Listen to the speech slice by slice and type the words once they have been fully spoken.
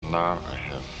Now I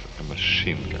have a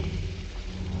machine gun.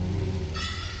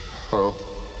 Ho,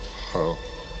 ho,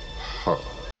 ho.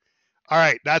 All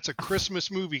right, that's a Christmas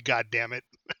movie, goddammit.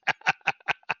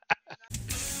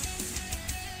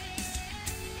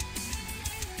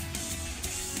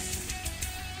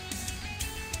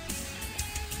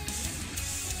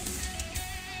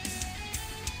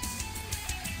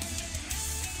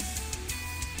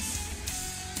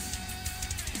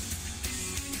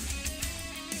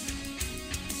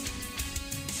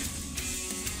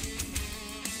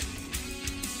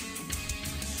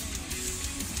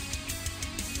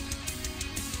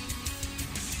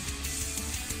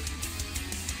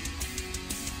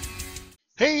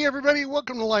 Hey, everybody,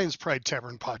 welcome to Lion's Pride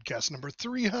Tavern podcast number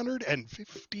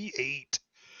 358.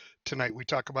 Tonight we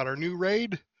talk about our new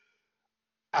raid,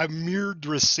 Amir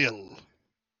Drasil.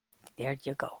 There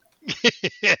you go.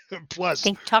 Plus,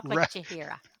 Talk like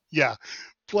Jahira. Yeah,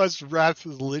 plus Wrath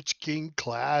of the Lich King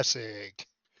Classic.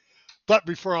 But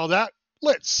before all that,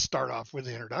 let's start off with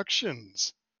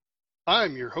introductions.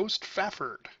 I'm your host,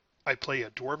 Fafford. I play a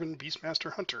Dwarven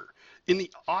Beastmaster Hunter in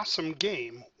the awesome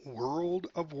game World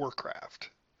of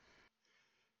Warcraft.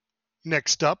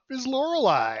 Next up is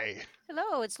Lorelei.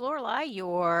 Hello, it's Lorelei,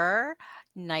 your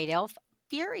Night Elf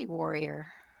Fury Warrior.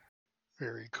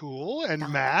 Very cool. And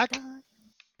Dun, Mac. dun, dun.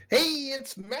 Hey,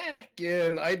 it's Mac,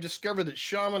 and I discovered that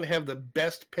shaman have the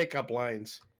best pickup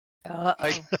lines. Uh-oh.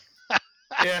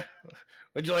 Yeah.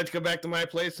 Would you like to go back to my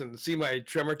place and see my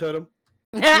tremor totem?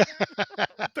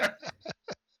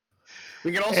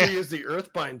 We can also use the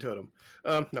earthbind totem.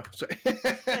 No, sorry.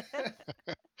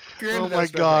 Oh my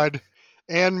God.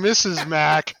 And Mrs.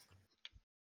 Mac.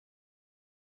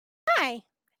 Hi,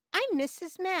 I'm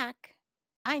Mrs. Mac.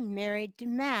 I'm married to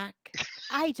Mac.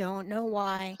 I don't know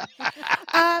why.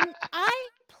 I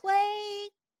play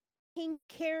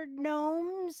pink-haired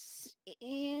gnomes,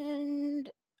 and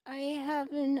I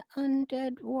have an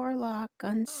undead warlock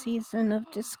on Season of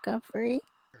Discovery.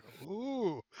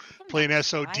 Ooh, I've playing not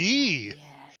SOD. tried that yet.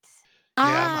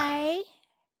 I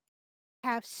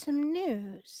have some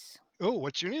news. Oh,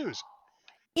 what's your news?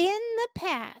 In the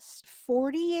past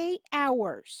 48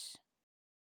 hours,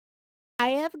 I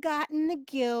have gotten the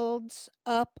guilds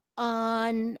up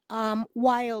on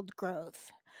Wild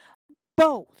Growth,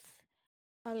 both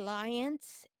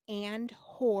Alliance and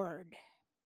Horde.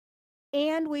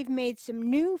 And we've made some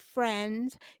new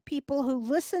friends, people who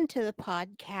listen to the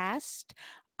podcast.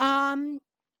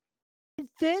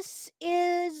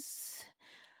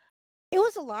 It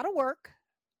was a lot of work,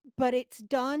 but it's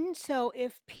done. So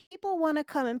if people want to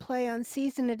come and play on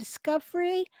Season of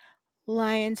Discovery,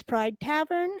 Lion's Pride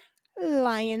Tavern,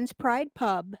 Lion's Pride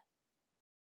Pub.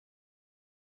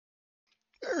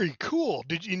 Very cool.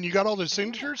 And you got all the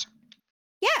signatures?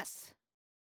 Yes.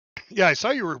 Yeah, I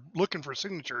saw you were looking for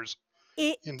signatures.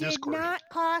 It in did Discord. not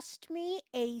cost me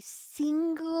a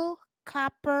single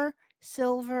copper,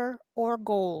 silver, or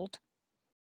gold.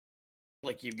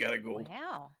 Like you've got a gold.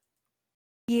 Wow.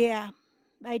 Yeah,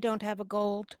 I don't have a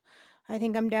gold. I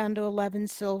think I'm down to 11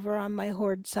 silver on my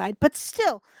Horde side, but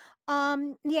still,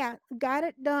 yeah, got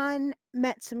it done.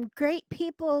 Met some great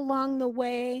people along the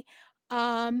way.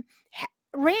 Ran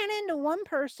into one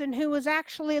person who was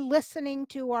actually listening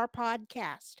to our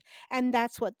podcast, and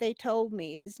that's what they told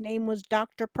me. His name was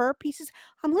Dr. Perp. He says,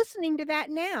 I'm listening to that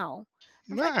now.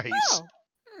 I was Nice. like,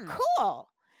 oh, cool.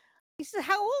 He says,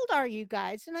 how old are you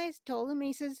guys? And I told him,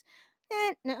 he says,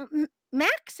 no,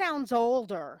 Mac sounds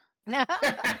older. Off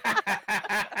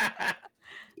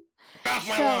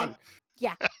my lawn.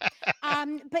 Yeah.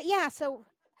 But yeah, so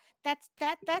that's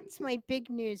my big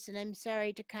news, and I'm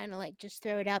sorry to kind of like just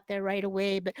throw it out there right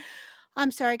away, but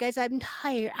I'm sorry guys, I'm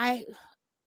tired.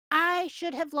 I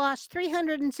should have lost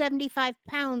 375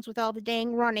 pounds with all the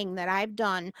dang running that I've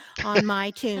done on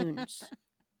my tunes.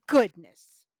 Goodness.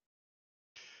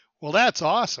 Well, that's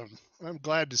awesome. I'm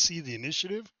glad to see the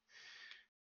initiative.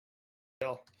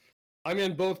 Well, I'm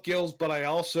in both guilds, but I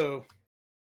also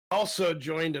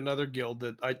joined another guild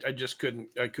that I just couldn't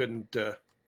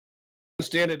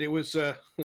stand it. It was there's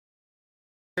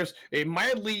a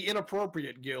mildly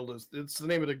inappropriate guild. It's the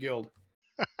name of the guild.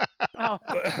 Oh,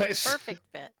 perfect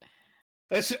fit.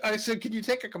 I said, can you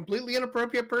take a completely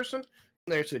inappropriate person?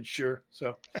 And they said, sure.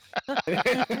 So.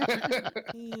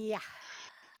 Yeah.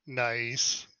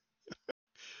 Nice.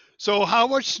 So how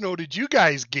much snow did you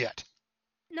guys get?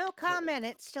 No comment.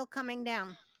 It's still coming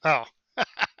down. Oh,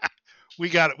 we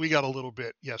got a little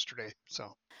bit yesterday.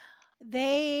 So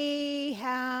They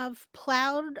have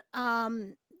plowed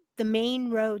the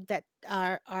main road that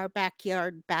our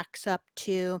backyard backs up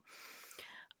to.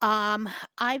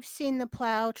 I've seen the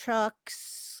plow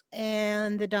trucks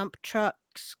and the dump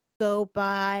trucks go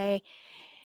by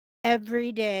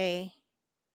every day,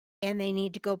 and they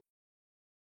need to go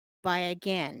by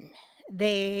again.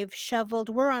 They've shoveled.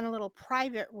 We're on a little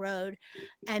private road,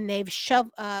 and they've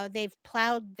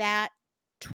plowed that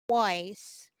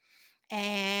twice,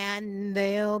 and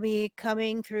they'll be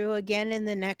coming through again in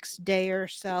the next day or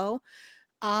so.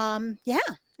 Yeah,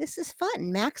 this is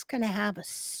fun. Mac's gonna have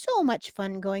so much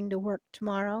fun going to work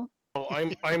tomorrow. Oh,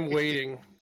 I'm waiting.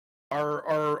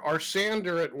 Our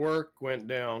sander at work went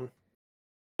down.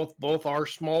 Both our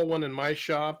small one in my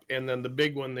shop and then the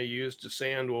big one they used to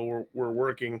sand while we're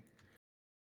working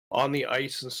on the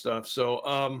ice and stuff.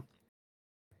 So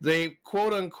they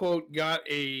quote unquote got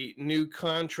a new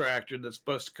contractor that's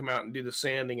supposed to come out and do the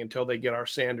sanding until they get our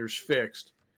sanders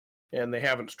fixed, and they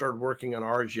haven't started working on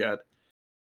ours yet.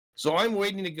 So I'm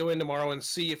waiting to go in tomorrow and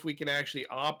see if we can actually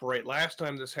operate. Last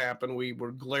time this happened, we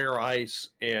were glare ice,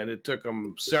 and it took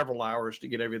them several hours to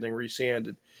get everything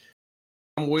resanded.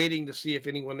 I'm waiting to see if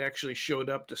anyone actually showed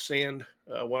up to sand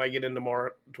when I get in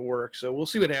tomorrow to work. So we'll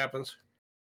see what happens.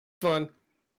 Fun.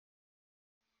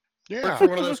 Work Yeah. for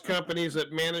one of those companies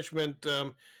that management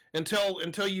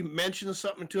until you mention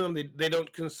something to them, they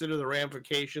don't consider the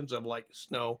ramifications of like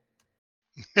snow.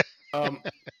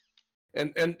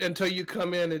 And until you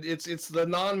come in, it's the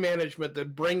non-management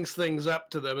that brings things up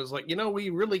to them. It's like, we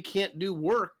really can't do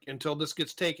work until this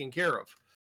gets taken care of.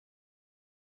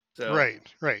 So Right.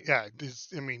 Yeah.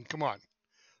 I mean, come on.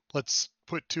 Let's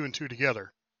put 2 and 2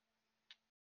 together.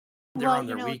 they're Well, on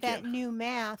their that weekend. new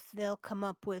math, they'll come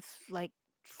up with like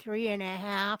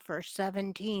 3.5 or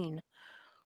 17.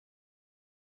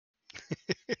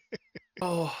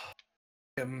 Oh,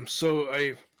 so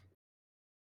I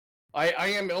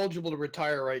am eligible to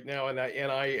retire right now, and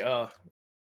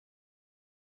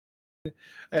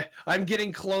I'm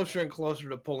getting closer and closer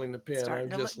to pulling the pin.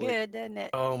 Starting I'm to just look like, good, doesn't it?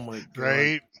 oh my god,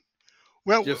 Right.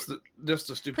 Well, just the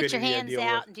stupidity Put your I hands deal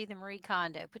out with. and do the Marie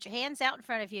Kondo. Put your hands out in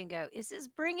front of you and go, is this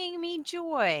bringing me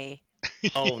joy?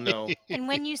 Oh no, And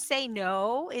when you say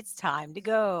no, it's time to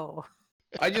go.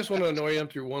 I just want to annoy them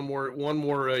through one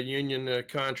more union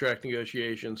contract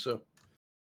negotiation. So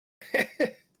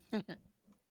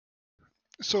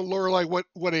so Lorelai,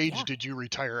 what age Yeah. did you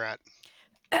retire at?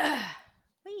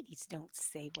 Ladies don't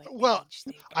say what Well, age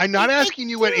they I'm not Hey, asking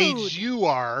you what age dude. you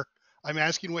are. I'm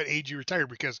asking what age you retired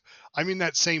because I'm in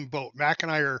that same boat. Mac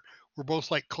and we're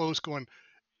both like close going,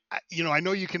 I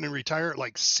know you can retire at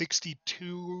like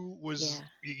 62 was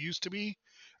Yeah. it used to be,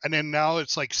 and then now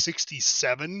it's like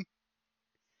 67.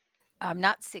 I'm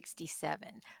not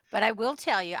 67, but I will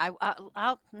tell you,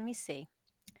 I'll let me see.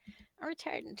 I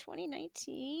retired in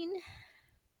 2019.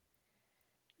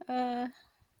 Was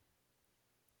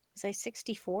I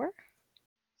 64?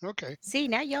 Okay. See,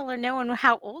 now y'all are knowing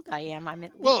how old I am. I'm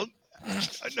at Well,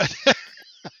 least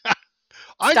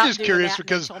I'm stopped just doing curious that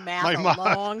because mental math my a mom,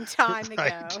 long time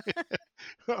right?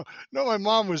 ago. No, my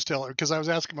mom was telling because I was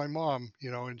asking my mom,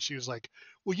 and she was like,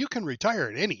 "Well, you can retire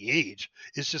at any age.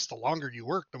 It's just the longer you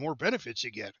work, the more benefits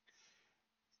you get."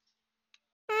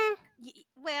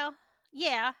 Well,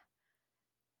 yeah.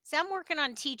 So I'm working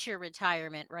on teacher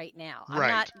retirement right now. I'm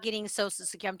not Right. getting Social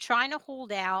Security. I'm trying to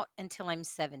hold out until I'm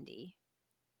 70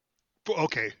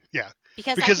 Okay. Yeah.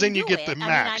 because I Because can then you do get the it. I mean,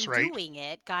 max, I'm right? doing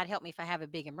it. God help me if I have a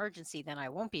big emergency, then I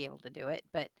won't be able to do it.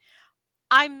 But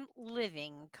I'm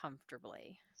living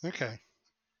comfortably. Okay.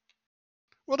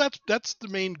 Well, that's the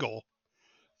main goal.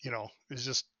 Is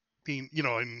just being,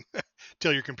 and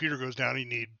till your computer goes down, you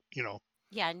need,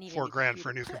 Yeah, I need a new $4,000 for computer.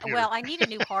 a new computer. Well, I need a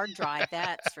new hard drive,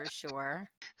 that's for sure.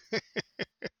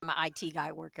 My IT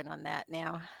guy working on that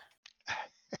now.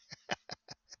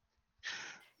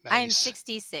 I am Nice.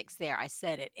 66 there. I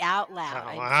said it out Oh,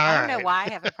 loud. all I don't know right. why I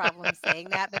have a problem saying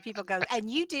that, but people go, and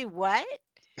you do what?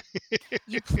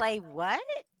 You play what?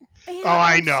 Oh, Yeah,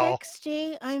 I I'm know.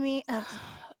 60. I mean,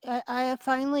 I have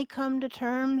finally come to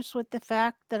terms with the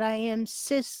fact that I am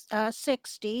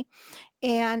 60.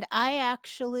 And I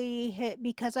actually hit,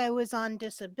 because I was on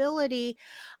disability,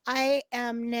 I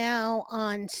am now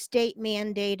on state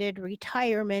mandated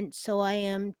retirement. So I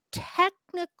am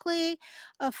technically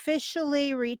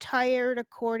officially retired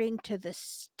according to the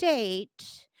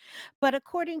state, but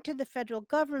according to the federal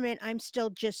government, I'm still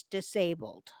just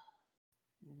disabled.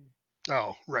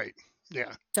 Oh, right.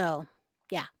 Yeah. So,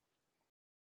 yeah.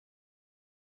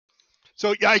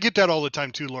 So yeah, I get that all the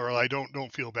time too, Laurel. I don't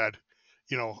feel bad.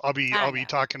 I'll be I I'll be know.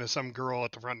 talking to some girl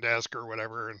at the front desk or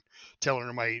whatever and telling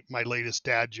her my latest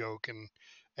dad joke and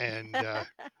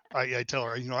I tell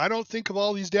her, I don't think of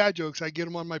all these dad jokes. I get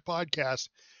them on my podcast.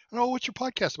 And what's your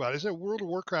podcast about? I said World of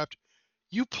Warcraft.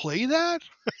 You play that?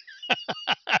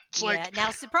 It's Yeah. like,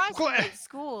 Now, surprisingly, go- at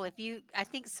school, I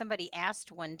think somebody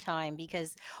asked one time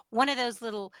because one of those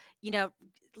little, you know,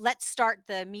 let's start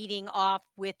the meeting off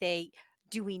with a,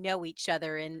 do we know each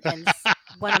other? And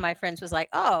one of my friends was like,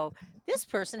 oh, this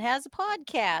person has a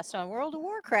podcast on World of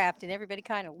Warcraft, and everybody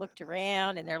kind of looked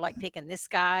around, and they're like picking this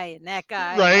guy and that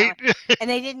guy, and that right? one, and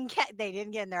they didn't get,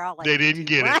 and they're all like, They didn't do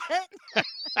get it. what?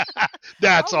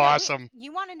 That's Oh no, awesome.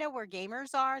 you want to know where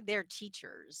gamers are? They're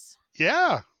teachers.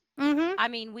 Yeah. Mm-hmm. I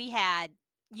mean, we had,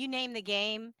 you name the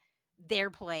game,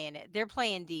 they're playing it. They're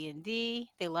playing D&D.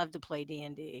 They love to play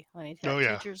D&D. Let me tell Oh you,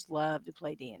 yeah. teachers love to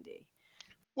play D&D.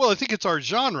 Well, I think it's our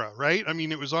genre, right? I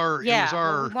mean, it was our Yeah,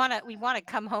 well, we want to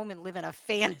come home and live in a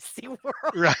fantasy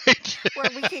world right. where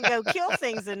we can go kill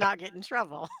things and not get in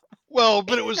trouble. Well,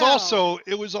 but You know.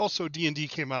 it was also D&D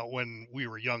came out when we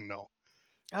were young, though.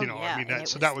 Oh I yeah, mean, and it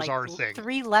so was that was like our thing.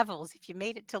 3 levels. If you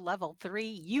made it to level 3,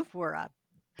 you were a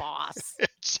boss.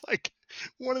 It's like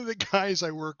one of the guys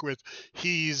I work with,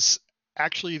 he's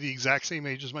actually the exact same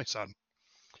age as my son,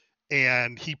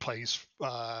 and he plays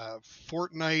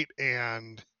Fortnite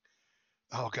and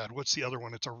oh god, what's the other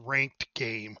one? It's a ranked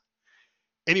game.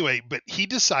 Anyway, but he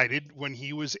decided when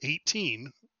he was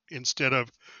 18, instead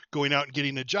of going out and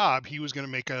getting a job, he was going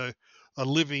to make a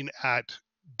living at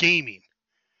gaming.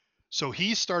 So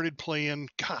he started playing.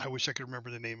 God, I wish I could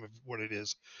remember the name of what it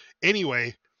is.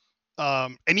 Anyway,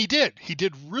 and he did. He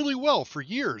did really well for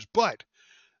years. But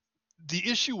the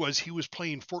issue was he was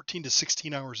playing 14 to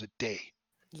 16 hours a day,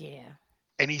 Yeah.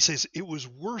 and he says it was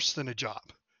worse than a job.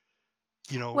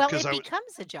 Well, Because it I was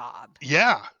becomes a job,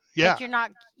 yeah, yeah, but you're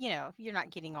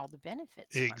not getting all the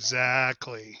benefits from it.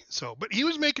 exactly. So, but he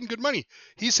was making good money.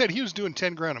 He said he was doing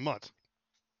 10 grand a month,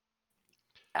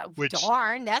 Oh, which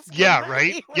darn, that's good yeah, right,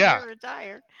 money when yeah. you're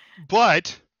retired.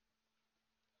 But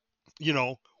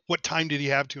what time did he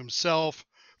have to himself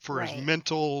for his Right.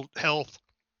 mental health?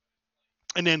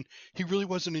 And then he really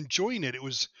wasn't enjoying it. It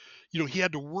was, he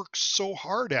had to work so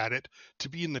hard at it to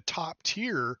be in the top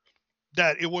tier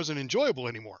that it wasn't enjoyable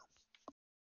anymore.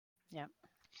 Yep.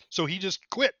 So he just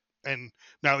quit. And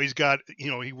now he's got,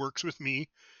 he works with me.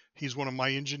 He's one of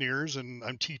my engineers, and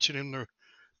I'm teaching him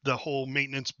the whole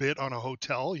maintenance bit on a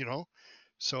hotel,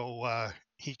 so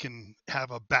he can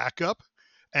have a backup.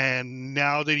 And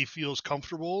now that he feels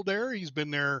comfortable there, he's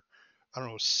been there, I don't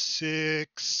know,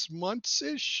 6 months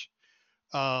ish.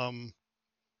 Um,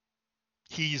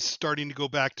 he's starting to go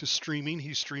back to streaming.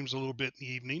 He streams a little bit in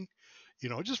the evening,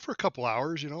 just for a couple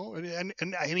hours, and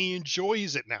he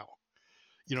enjoys it now.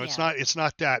 Yeah. It's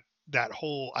not that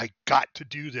whole I got to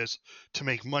do this to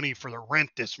make money for the rent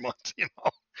this month,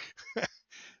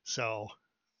 So,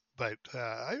 but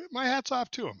my hat's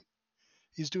off to him.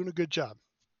 He's doing a good job.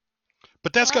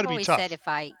 But that's Well, got I've to be always said tough.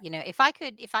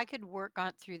 if I could work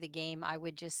on through the game, I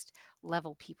would just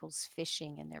level people's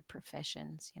fishing and their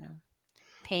professions.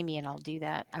 Pay me and I'll do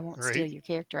that. I won't steal Right? your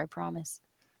character, I promise.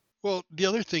 Well, the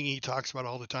other thing he talks about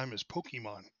all the time is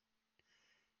Pokemon.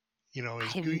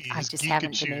 I His just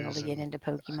haven't been able Geekachus to get and into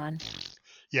Pokemon.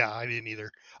 yeah, I didn't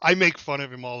either. I make fun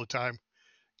of him all the time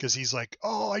because he's like,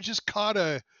 "Oh, I just caught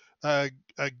a a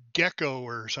gecko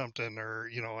or something," or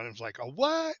and I was like, "A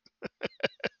what?"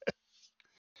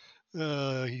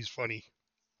 He's funny.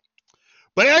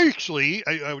 But actually,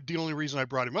 the only reason I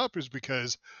brought him up is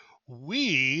because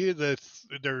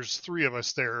there's three of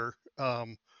us there.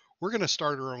 We're going to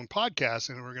start our own podcast,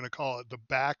 and we're going to call it the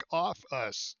Back Off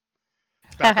Us,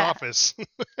 Back Office,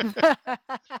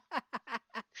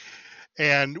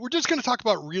 and we're just going to talk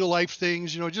about real life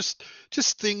things.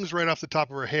 Just things right off the top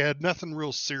of our head, nothing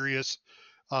real serious.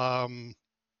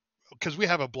 Because we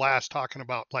have a blast talking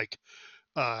about like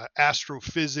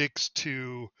astrophysics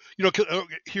to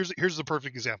here's the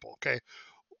perfect example. Okay,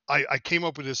 I came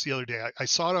up with this the other day. I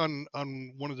saw it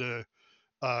on one of the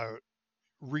uh,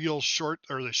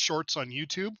 the shorts on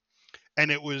YouTube,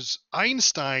 and it was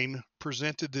Einstein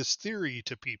presented this theory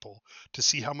to people to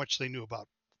see how much they knew about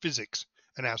physics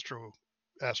and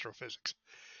astrophysics.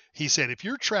 He said if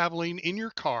you're traveling in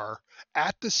your car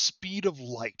at the speed of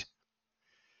light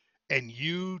and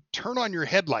you turn on your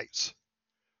headlights,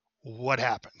 what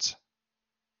happens?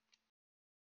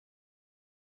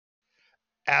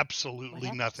 What Absolutely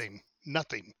happens? nothing.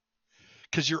 Nothing.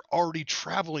 Because you're already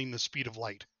traveling the speed of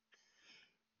light.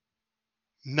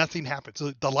 Nothing happens.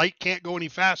 The light can't go any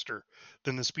faster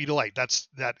than the speed of light.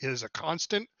 That is a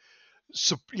constant.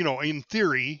 So, in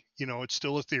theory, it's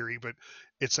still a theory, but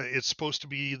it's supposed to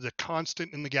be the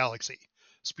constant in the galaxy.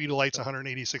 Speed of light's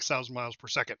 186,000 miles per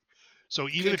second. So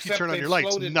even if you Except turn on they've your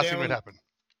lights, slowed it nothing would down. happen.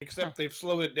 Except they've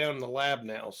slowed it down in the lab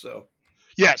now. So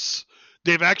Yes,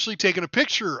 they've actually taken a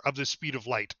picture of the speed of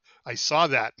light. I saw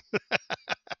that.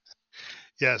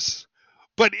 Yes.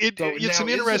 But So it's now, an is it a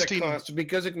interesting. constant?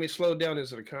 Because it can be slowed down.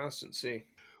 Is it a constant? See.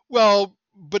 Well,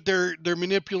 but they're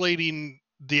manipulating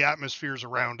the atmospheres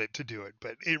around it to do it.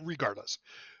 But regardless,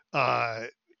 uh,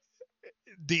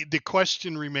 the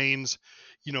question remains,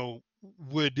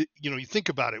 would you think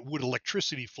about it? Would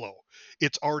electricity flow?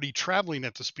 It's already traveling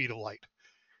at the speed of light.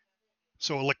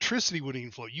 So electricity wouldn't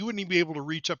even flow. You wouldn't even be able to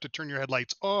reach up to turn your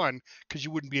headlights on because you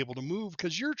wouldn't be able to move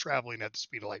because you're traveling at the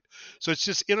speed of light. So it's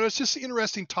just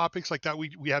interesting topics like that.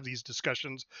 We have these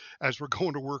discussions as we're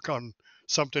going to work on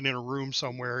something in a room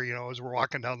somewhere. As we're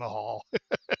walking down the hall.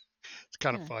 It's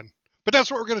kind of Hmm. fun. But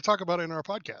that's what we're going to talk about in our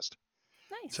podcast.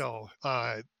 Nice. So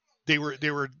they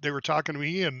were talking to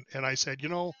me and I said,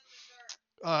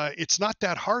 it's not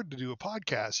that hard to do a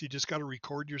podcast. You just got to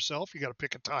record yourself. You got to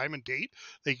pick a time and date.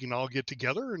 They can all get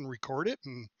together and record it,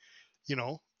 and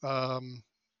and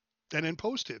then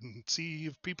post it and see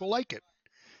if people like it.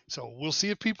 So we'll see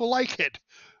if people like it.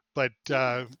 But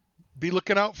be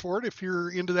looking out for it if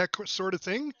you're into that sort of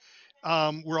thing.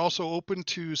 We're also open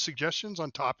to suggestions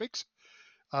on topics.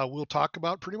 We'll talk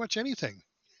about pretty much anything.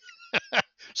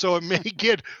 So it may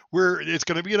get where it's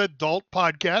going to be an adult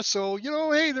podcast. So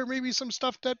hey, there may be some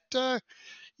stuff that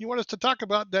you want us to talk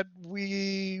about that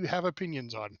we have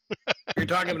opinions on, You're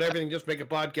talking about everything. Just make a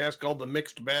podcast called The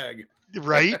Mixed Bag.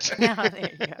 right? Oh, there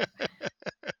you go.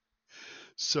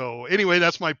 So anyway,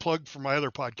 that's my plug for my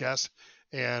other podcast,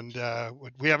 and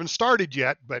we haven't started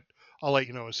yet, but I'll let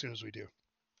you know as soon as we do.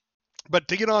 But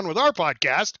to get on with our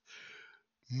podcast,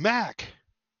 Mac,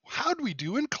 how do we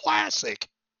do in Classic?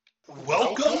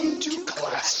 Welcome to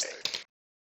Classic.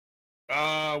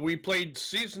 We played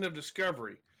Season of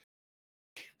Discovery.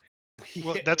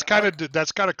 Well, Yeah, that's kind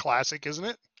of classic, isn't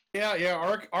it? Yeah.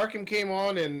 Arkham came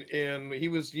on, and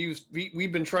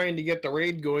we've been trying to get the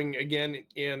raid going again,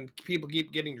 and people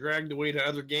keep getting dragged away to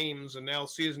other games, and now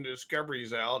Season of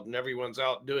Discovery's out, and everyone's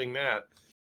out doing that.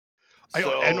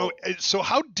 I know. So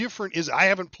how different is? I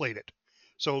haven't played it,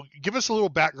 so give us a little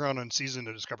background on Season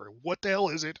of Discovery. What the hell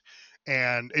is it?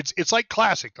 And it's like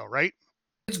Classic though, right?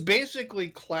 It's basically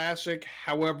Classic.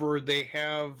 However, they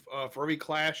have for every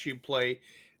class you play,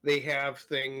 they have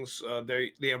things.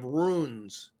 They have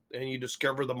runes, and you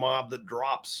discover the mob that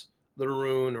drops the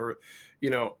rune,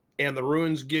 and the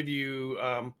runes give you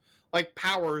like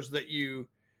powers that you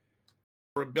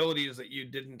or abilities that you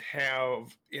didn't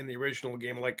have in the original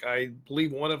game. Like I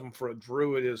believe one of them for a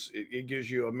druid is it gives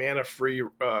you a mana free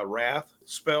wrath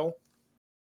spell.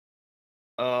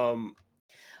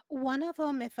 One of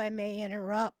them, if I may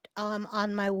interrupt,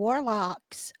 on my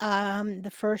warlocks,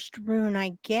 the first rune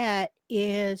I get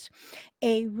is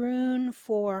a rune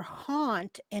for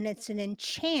haunt, and it's an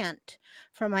enchant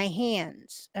for my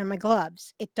hands or my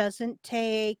gloves. It doesn't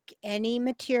take any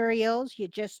materials. You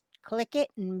just click it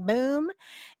and boom,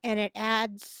 and it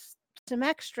adds some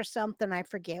extra something. I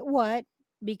forget what,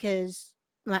 because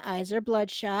my eyes are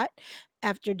bloodshot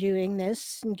after doing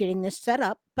this and getting this set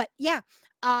up. But yeah,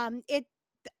 it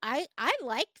I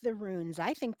like the runes.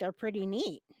 I think they're pretty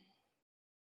neat.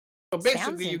 So Sounds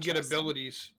basically, you get interesting.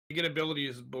 abilities. You get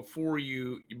abilities before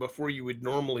you would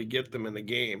normally get them in the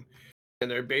game, and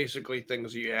they're basically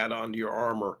things you add onto your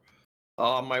armor.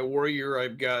 My warrior,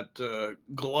 I've got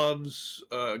gloves.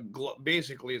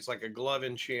 Basically, it's like a glove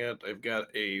enchant. I've got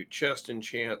a chest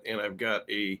enchant, and I've got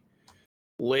a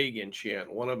leg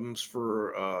enchant. One of them's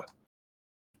for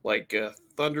like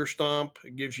thunder stomp.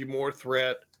 It gives you more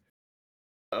threat.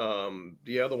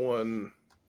 The other one,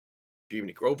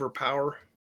 overpower,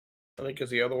 I think is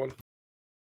the other one.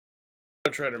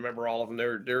 I'm trying to remember all of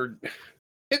them.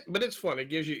 But it's fun. It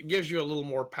gives you a little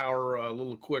more power, a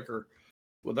little quicker,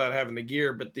 without having the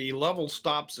gear. But the level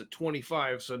stops at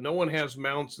 25, so no one has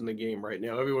mounts in the game right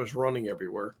now. Everyone's running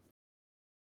everywhere.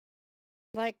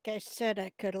 Like I said,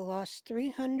 I could have lost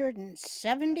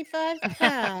 375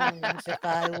 pounds if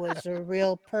I was a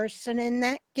real person in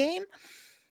that game.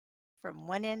 From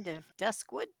one end of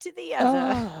Duskwood to the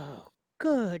other. Oh,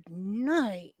 good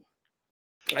night.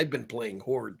 I've been playing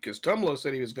Horde because Tumlo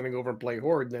said he was going to go over and play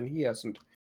Horde, and then he hasn't.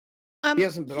 He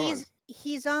hasn't been on.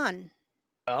 He's on.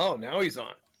 Oh, now he's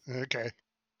on. Okay.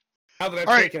 Now that I've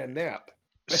All right. taken a nap.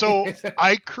 So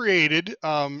I created,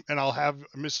 and I'll have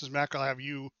Mrs. Mack. I'll have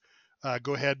you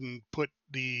go ahead and put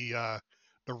the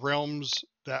realms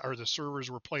that are the servers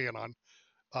we're playing on.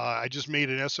 I just made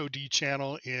an SOD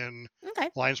channel in Okay.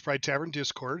 Lions Pride Tavern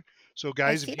Discord. So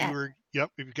guys,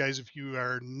 if you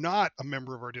are not a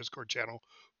member of our Discord channel,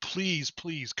 please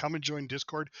come and join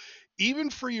Discord. Even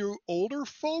for you older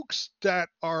folks that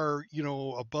are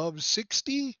above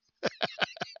 60,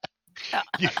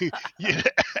 you,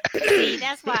 See,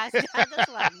 that's why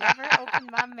that's why I've never opened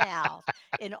my mouth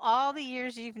in all the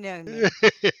years you've known me.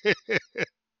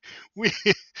 we,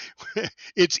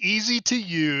 it's easy to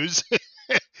use,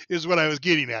 is what I was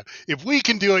getting at. If we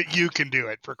can do it, you can do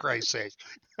it, for Christ's sake.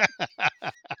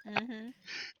 Mm-hmm.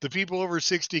 The people over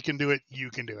 60 can do it, you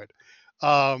can do it.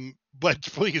 But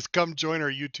please come join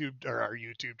our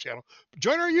YouTube channel.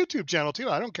 Join our YouTube channel too.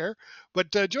 I don't care.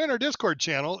 But join our Discord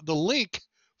channel. The link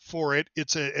for it,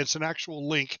 it's an actual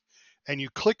link, and you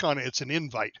click on it. It's an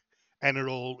invite, and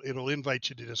it'll invite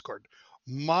you to Discord.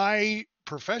 My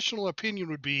professional opinion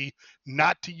would be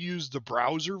not to use the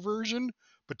browser version,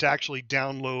 but to actually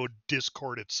download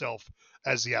Discord itself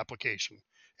as the application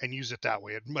and use it that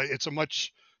way. It's a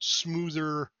much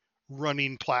smoother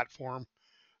running platform.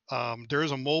 There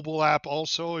is a mobile app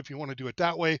also if you want to do it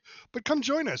that way. But come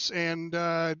join us. And,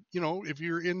 if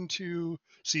you're into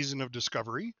Season of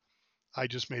Discovery, I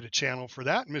just made a channel for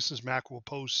that. Mrs. Mac will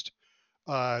post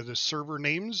the server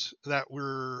names that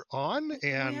we're on.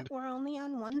 And we're only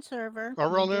on one server.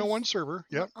 we're only on one server.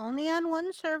 We're Yep. only on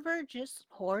one server, just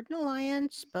Horde and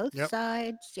Alliance, both Yep.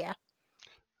 sides. Yeah.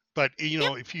 But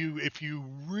if you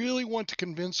really want to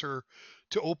convince her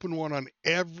to open one on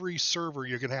every server,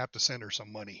 you're going to have to send her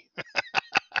some money.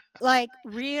 Like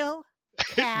real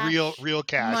cash real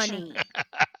cash. money. Because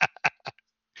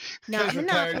Not retired, she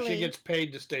Monopoly. gets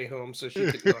paid to stay home, so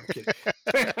she could. No, I'm kidding.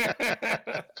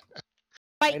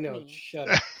 I Fight know. me. Shut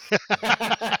up.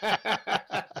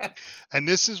 And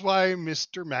this is why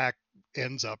Mr. Mac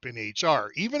ends up in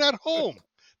HR. Even at home,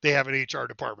 they have an HR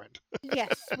department.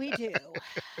 Yes, we do.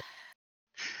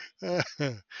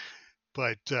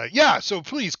 But yeah, so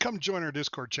please come join our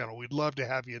Discord channel. We'd love to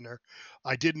have you in there.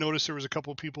 I did notice there was a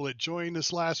couple of people that joined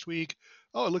us last week.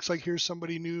 Oh, it looks like here's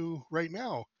somebody new right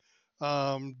now.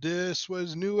 This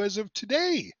was new as of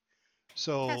today.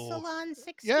 So Tessalon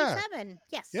 67.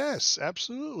 Yes. yes,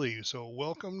 absolutely. So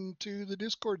welcome to the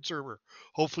Discord server.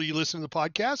 Hopefully you listen to the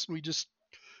podcast and we just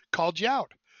called you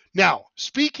out. Now,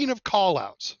 speaking of call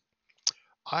outs,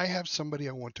 I have somebody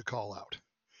I want to call out.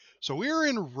 So we were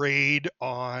in raid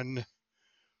on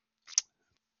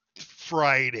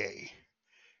Friday,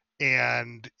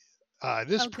 and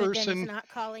this Good, then person it's not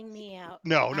calling me out.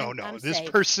 no. I'm This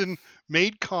safe. person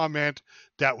made comment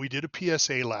that we did a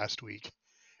PSA last week,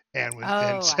 and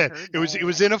I said heard it was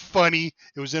that. in a funny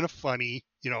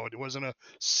it wasn't a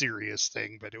serious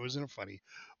thing, but it was in a funny.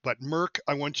 But Merc,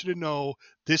 I want you to know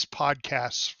this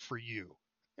podcast's for you.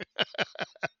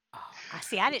 Oh, I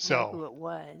see. I didn't know So who it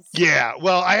was. yeah,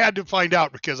 well, I had to find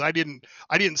out because I didn't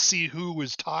see who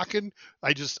was talking.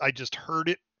 I just heard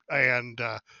it, and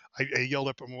I yelled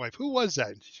up at my wife, "Who was that?"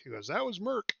 And she goes, "That was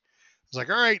Merc." I was like,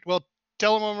 "All right, well,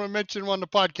 tell him I'm going to mention him on the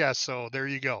podcast." So there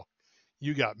you go.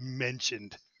 You got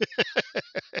mentioned.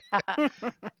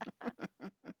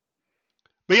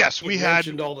 But yes, we Get had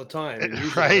mentioned all the time, and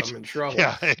usually right. I'm in trouble.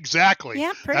 Yeah, exactly.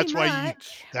 Yeah, pretty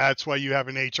much. That's why you have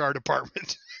an HR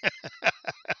department.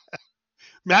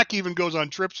 Mac even goes on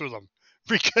trips with them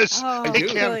because Oh, do.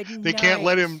 they can't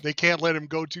let him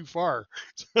go too far.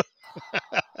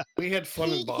 We had fun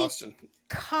in He Boston.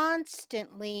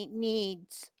 constantly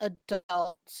needs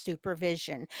adult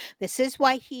supervision. This is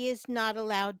why he is not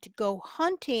allowed to go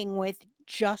hunting with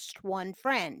just one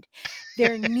friend.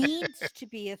 There needs to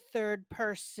be a third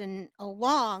person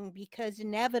along because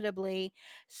inevitably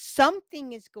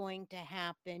something is going to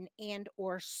happen and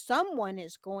or someone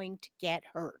is going to get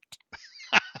hurt.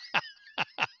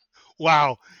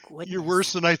 Wow, Goodness. you're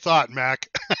worse than I thought, Mac.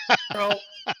 Well,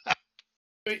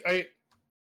 I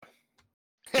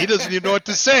He doesn't even know what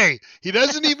to say. He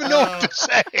doesn't even know what to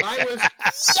say.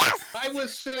 I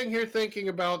was sitting here thinking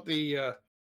about the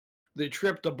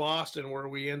trip to Boston where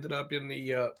we ended up in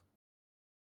the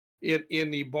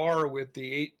bar with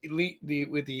the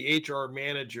HR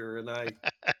manager, and I,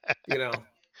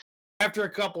 after a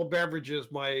couple beverages,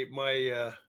 my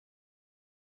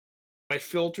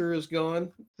filter is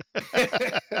gone.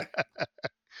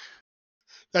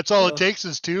 That's all it takes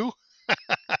is two.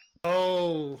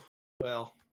 Oh,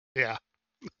 well. Yeah.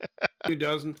 Who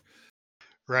doesn't?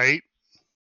 Right.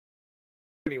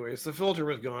 Anyways, the filter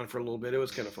was gone for a little bit. It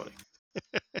was kind of funny.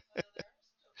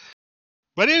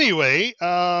 But anyway,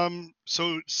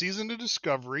 so Season of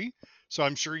Discovery. So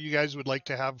I'm sure you guys would like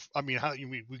to have. I mean,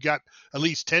 we got at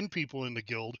least 10 people in the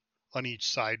guild on each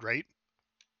side, right?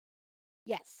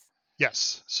 Yes.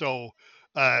 Yes. So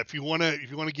if you want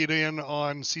to get in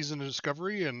on Season of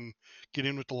Discovery and get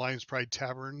in with the Lions Pride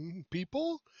Tavern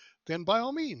people, then by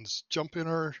all means jump in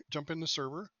the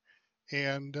server,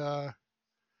 and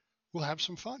we'll have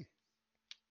some fun.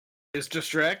 It's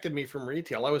distracted me from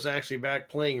retail. I was actually back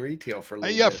playing retail for a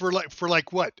little Yeah, bit. for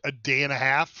like what, a day and a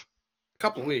half, A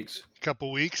couple of weeks. a couple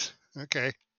weeks.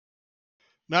 Okay,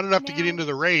 not enough to get Now- into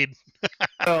the raid.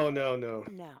 No. No.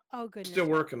 Oh goodness. Still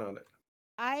no. working on it.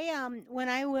 When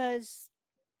I was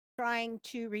trying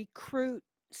to recruit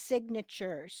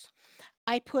signatures,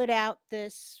 I put out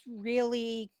this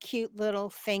really cute little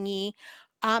thingy,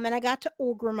 and I got to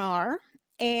Orgrimmar,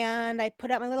 and I put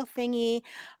out my little thingy.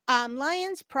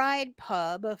 Lion's Pride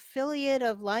Pub, affiliate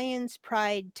of Lion's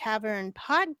Pride Tavern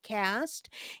podcast,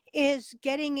 is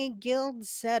getting a guild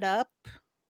set up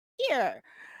here.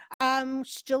 I'm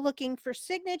still looking for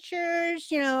signatures,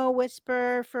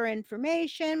 whisper for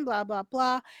information, blah, blah,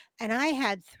 blah. And I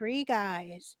had 3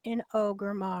 guys in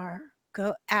Orgrimmar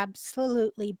go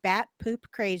absolutely bat poop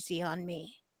crazy on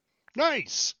me.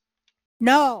 Nice.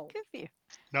 No, Good for you.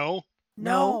 No,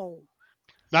 no,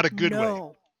 not a good way.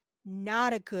 no,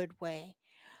 not a good way.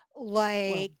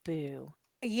 Well, Like, boo.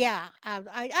 yeah,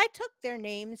 I took their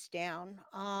names down.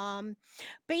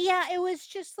 But yeah, it was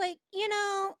just like,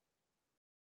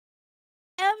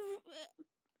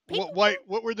 people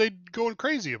What were they going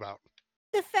crazy about?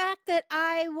 the fact that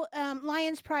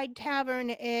Lion's Pride Tavern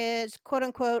is quote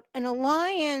unquote an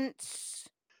alliance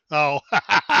Oh,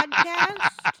 podcast,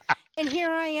 and here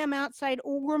I am outside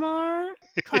Orgrimmar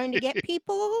trying to get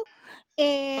people,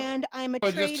 and I'm a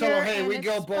But just tell traitor them, hey, and we a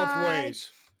go both spy. ways.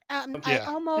 I Yeah.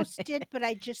 almost did, but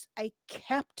I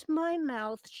kept my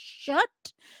mouth shut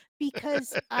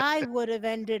because I would have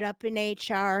ended up in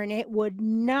HR, and it would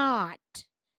not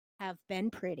have been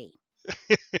pretty.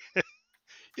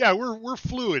 Yeah, we're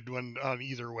fluid when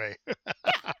either way.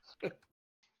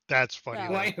 That's funny. So-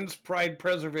 though. Lions Pride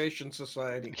Preservation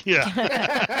Society. Yeah.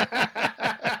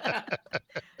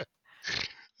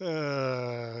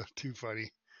 Too funny.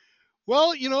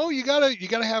 Well, you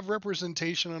gotta have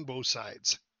representation on both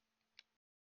sides.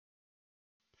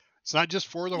 It's not just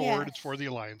for the Horde; it's for Yes. the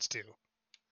Alliance too.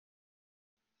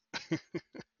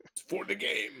 For the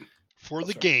game. For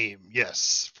the Sorry. game,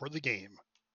 yes, for the game.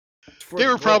 For They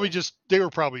the were probably growth.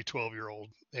 12-year-old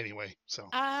anyway. So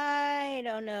I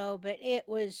don't know, but it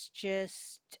was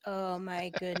just, oh my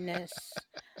goodness.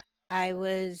 I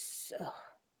was,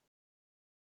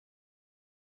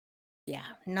 yeah,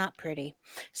 not pretty.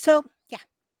 So, yeah,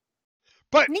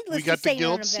 but we needless to got the say, none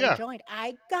of guilds. them Yeah, joined.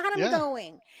 I got them Yeah.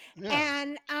 going.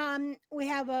 yeah. And we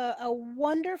have a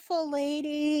wonderful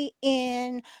lady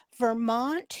in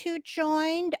Vermont who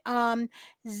joined,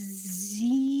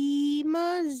 Zimia.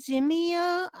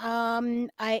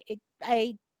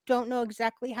 I don't know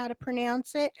exactly how to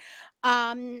pronounce it.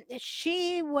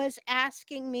 She was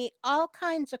asking me all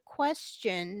kinds of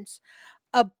questions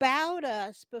about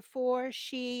us before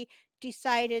she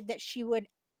decided that she would,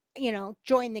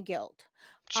 join the guild.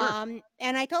 Sure.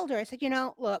 And I told her, I said,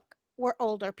 look, we're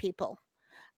older people.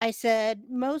 I said,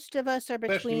 most of us are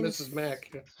Especially between. Mrs.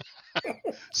 Mack.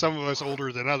 Some of us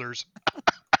older than others.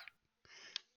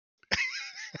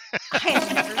 I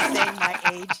am never saying my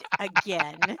age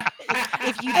again.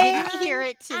 If you And didn't hear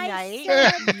it I tonight,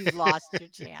 said- you lost your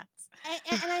chance.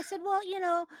 And I said, well,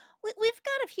 we've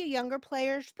got a few younger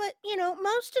players, but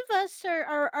most of us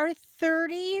are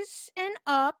 30s and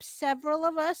up. Several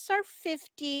of us are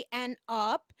 50 and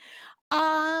up.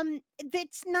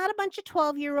 That's not a bunch of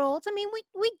 12-year-olds. I mean,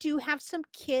 we do have some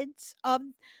kids of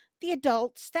the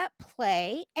adults that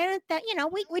play, and that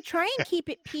we try and keep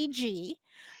it PG.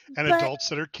 And but adults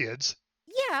that are kids.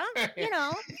 yeah,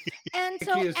 and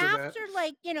so Accused of that. after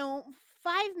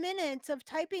 5 minutes of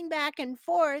typing back and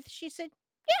forth, she said,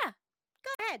 yeah, go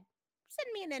ahead, send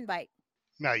me an invite.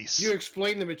 Nice. You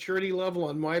explain the maturity level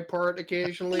on my part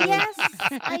occasionally. Yes,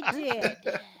 I did.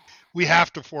 We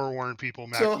have to forewarn people,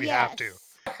 Mac. So- we yes, have to.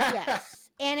 yes.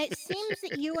 And it seems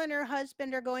that you and her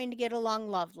husband are going to get along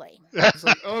lovely. It's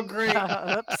like, oh, great.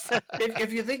 Oops.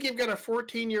 If you think you've got a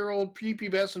 14-year-old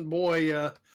prepubescent boy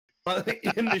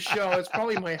in the show, it's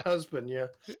probably my husband. Yeah.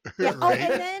 Yeah. Oh, Right.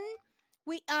 and then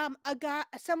we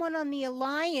someone on the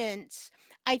alliance,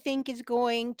 I think, is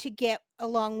going to get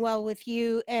along well with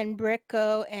you and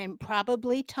Bricko and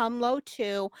probably Tumlo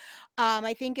too.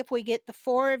 I think if we get the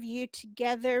 4 of you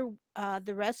together,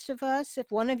 the rest of us,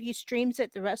 if one of you streams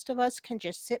it, the rest of us can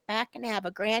just sit back and have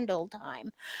a grand old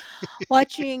time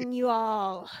watching you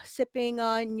all sipping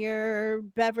on your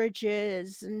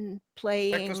beverages and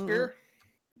playing. Breakfast beer?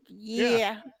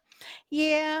 Yeah.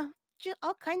 Yeah. Just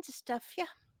all kinds of stuff. Yeah.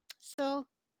 So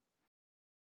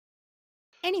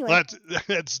anyway. Well,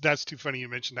 that's too funny you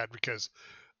mentioned that because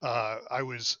I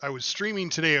was streaming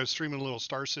today. I was streaming a little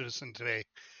Star Citizen today,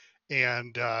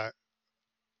 and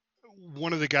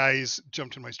one of the guys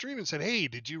jumped in my stream and said, "Hey,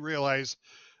 did you realize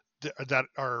that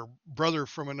our brother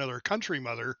from another country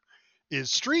mother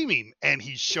is streaming, and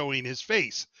he's showing his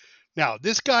face. Now,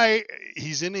 this guy,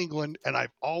 he's in England, and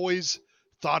I've always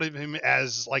thought of him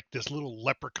as like this little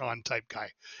leprechaun type guy.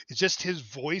 It's just his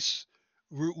voice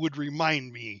would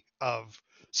remind me of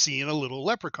seeing a little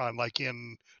leprechaun, like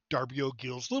in Darby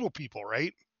O'Gill's Little People,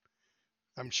 right?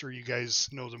 I'm sure you guys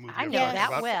know the movie I I'm know talking that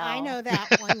about. Yes, I well. know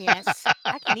that one. Yes.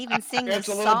 I can even sing the That's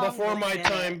a little song before that's my in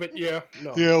time, it. but yeah,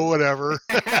 no. Yeah, whatever.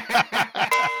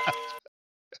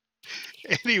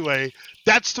 Anyway,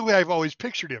 that's the way I've always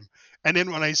pictured him. And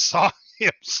then when I saw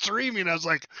him streaming, I was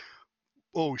like,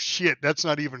 oh shit, that's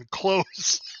not even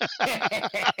close.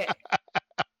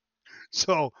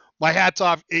 So my hat's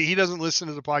off. He doesn't listen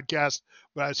to the podcast,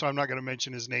 but so I'm not going to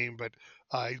mention his name. But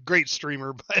great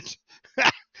streamer, but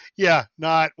yeah,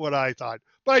 not what I thought.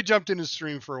 But I jumped in his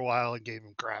stream for a while and gave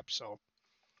him crap. So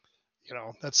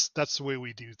that's the way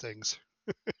we do things.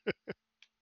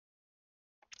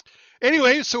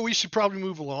 Anyway, so we should probably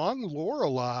move along.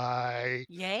 Lorelei.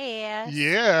 Yes.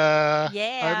 Yeah. I'm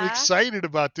Yeah. excited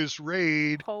about this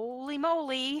raid. Holy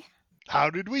moly. How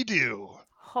did we do?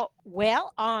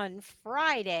 Well, on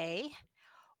Friday,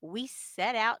 we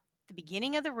set out the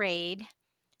beginning of the raid.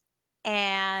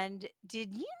 And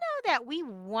did you know that we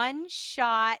one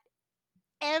shot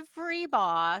every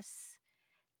boss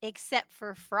except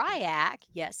for Fryak?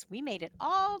 Yes, we made it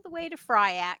all the way to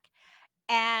Fryak.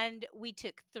 And we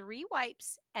took 3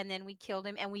 wipes and then we killed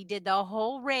him and we did the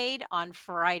whole raid on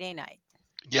Friday night.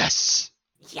 Yes.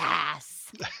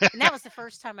 Yes. And that was the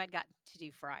first time I'd gotten to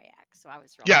do Fryak. So I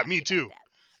was real Yeah, happy me about too. that.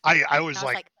 I And was I was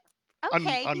like, like,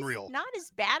 okay, he's unreal. not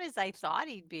as bad as I thought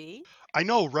he'd be. I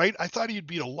know, right? I thought he'd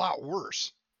be a lot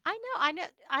worse. I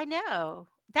know.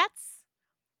 That's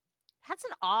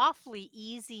an awfully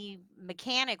easy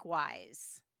mechanic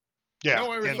wise. Yeah,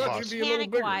 No, I and thought you'd boss. be a little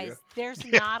Mechanic bigger. wise, there's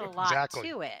Yeah, not a lot exactly.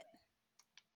 to it,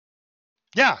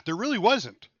 Yeah, there really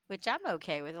wasn't. which I'm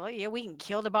okay with. Well, yeah, we can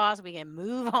kill the boss, we can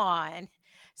move on.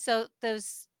 So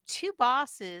those 2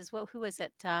 bosses, who was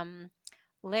it?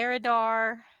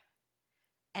 Laradar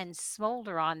and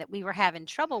Smolderon that we were having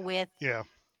trouble with Yeah.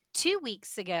 2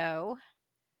 weeks ago.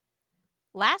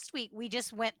 Last week we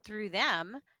just went through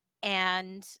them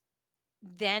and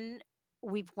then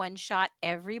we've one shot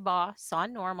every boss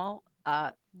on normal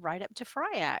right up to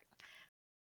Fryak.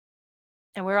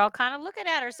 And we're all kind of looking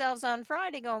at ourselves on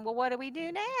Friday going, well, what do we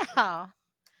do now?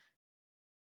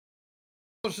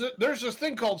 There's this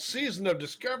thing called Season of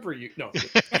Discovery. No.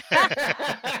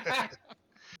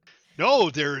 No,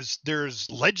 there's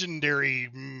legendary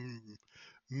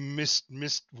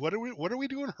what are we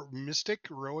doing? Mystic,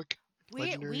 heroic,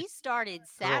 legendary, We started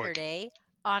heroic. Saturday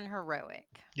on heroic.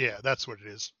 Yeah, that's what it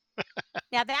is.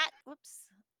 Now whoops,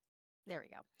 there we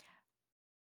go.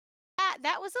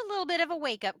 That was a little bit of a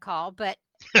wake up call, but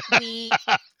we,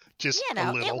 Just a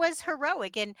it little. was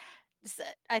heroic. And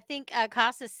I think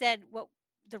Casa said, well,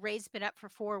 the raid's been up for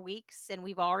 4 weeks and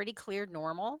we've already cleared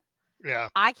normal. Yeah.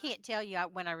 I can't tell you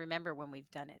when I remember when we've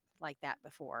done it like that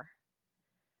before.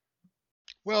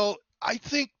 Well, I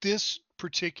think this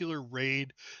particular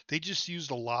raid, they just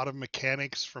used a lot of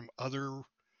mechanics from other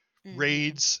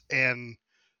raids and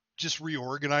just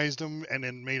reorganized them and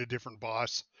then made a different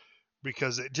boss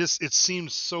because it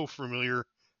seems so familiar.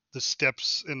 The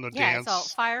steps in the dance. It's all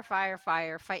fire, fire,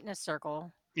 fire, fight in a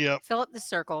circle. Yep. Fill up the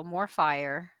circle, more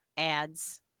fire,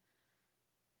 adds,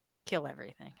 kill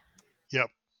everything. Yep.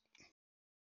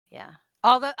 Yeah.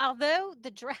 Although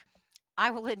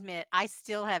I will admit, I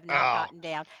still have not gotten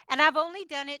down. And I've only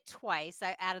done it twice.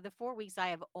 Out of the 4 weeks, I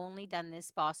have only done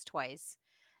this boss twice.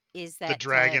 Is that the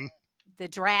dragon? The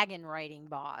dragon riding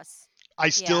boss. I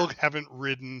still haven't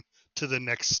ridden to the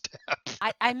next step.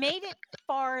 I made it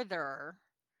farther.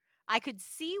 I could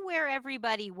see where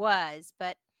everybody was,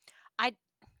 but I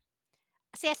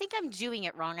think I'm doing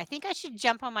it wrong. I think I should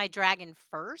jump on my dragon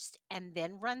first and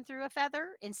then run through a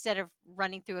feather instead of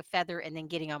running through a feather and then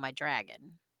getting on my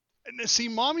dragon. And see,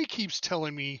 Mommy keeps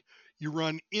telling me you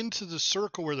run into the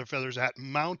circle where the feather's at,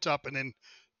 mount up, and then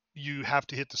you have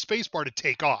to hit the space bar to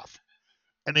take off,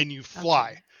 and then you fly.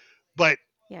 Okay. But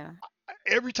yeah,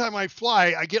 every time I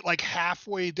fly, I get like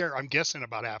halfway there. I'm guessing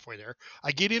about halfway there.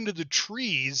 I get into the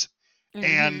trees,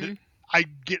 and I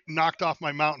get knocked off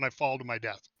my mount, and I fall to my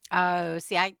death. Oh,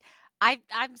 see,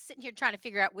 I'm sitting here trying to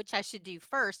figure out which I should do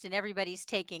first, and everybody's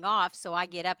taking off. So I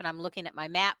get up and I'm looking at my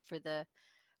map for the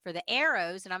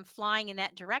arrows, and I'm flying in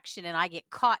that direction, and I get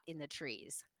caught in the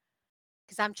trees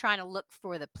because I'm trying to look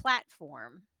for the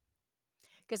platform.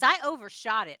 Because I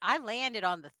overshot it. I landed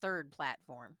on the 3rd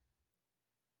platform.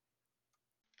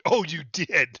 Oh, you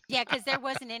did. Yeah, because there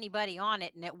wasn't anybody on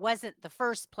it, and it wasn't the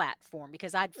first platform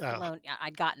because I'd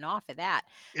gotten off of that.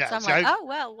 So Yeah. I'm See, like, oh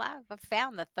well, I've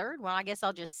found the third one. I guess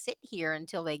I'll just sit here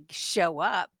until they show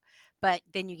up. But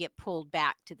then you get pulled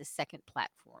back to the second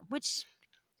platform, which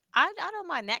I don't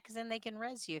mind that because then they can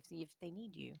res you if they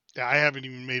need you. I haven't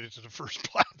even made it to the first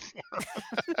platform.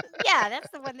 Yeah,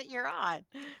 that's the one that you're on.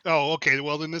 Oh, okay.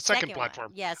 Well, then the second Second one,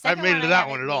 platform. yeah, I haven't second made one it to I that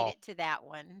one haven't at made all. it to that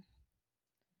one.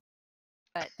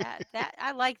 But that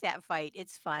I like that fight.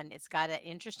 It's fun. It's got an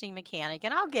interesting mechanic,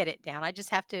 and I'll get it down. I just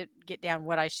have to get down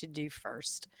what I should do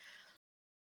first.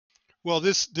 Well,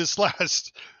 this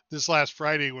last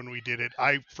Friday when we did it,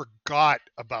 I forgot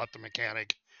about the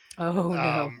mechanic. Oh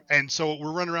no. And so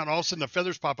we're running around. All of a sudden, the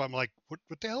feathers pop. I'm like, what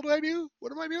the hell do I do?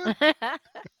 What am I doing?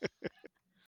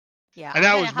 Yeah, And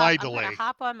that was my delay.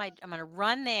 I'm gonna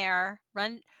run there,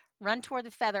 run toward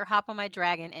the feather, hop on my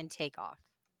dragon, and take off.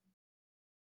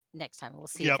 Next time we'll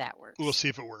see if Yep. that works. We'll see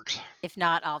if it works. If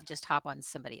not, I'll just hop on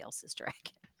somebody else's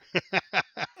dragon.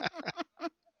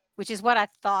 Which is what I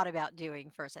thought about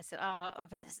doing first. I said, oh,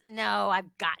 no,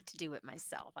 I've got to do it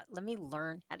myself. Let me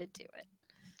learn how to do it.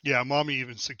 Yeah, Mommy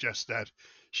even suggests that.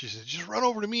 She said, just run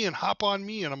over to me and hop on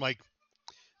me. And I'm like,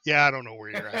 yeah, I don't know where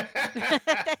you're at.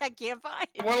 I can't find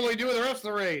it. What will we do with the rest of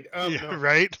the raid? Yeah, No.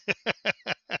 right?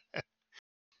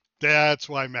 That's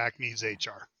why Mac needs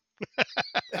HR.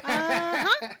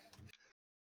 Uh-huh.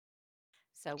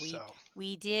 So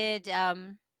we did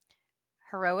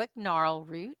heroic gnarl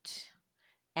root,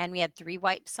 and we had 3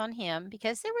 wipes on him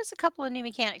because there was a couple of new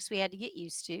mechanics we had to get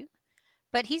used to.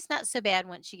 But he's not so bad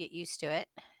once you get used to it.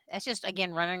 That's just,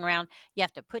 again, running around. You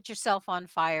have to put yourself on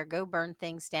fire, go burn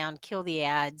things down, kill the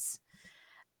ads.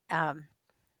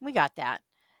 We got that.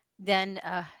 Then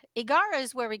Igara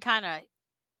is where we kind of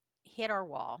hit our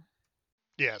wall.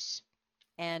 Yes.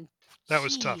 And That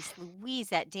was geez, tough. Louise,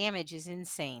 that damage is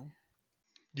insane.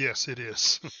 Yes, it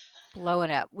is.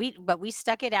 Blowing up. But we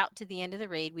stuck it out to the end of the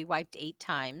raid. We wiped 8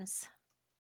 times.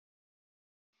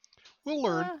 We'll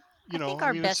learn. I think I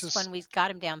our mean, it's best just, one, we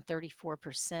got him down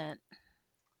 34%.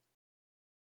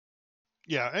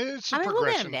 yeah, it's a I mean, we'll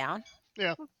get him progression. down.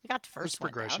 Yeah. We got the It's first one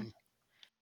down. progression.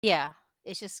 Yeah,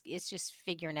 it's just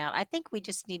figuring out. I think we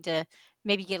just need to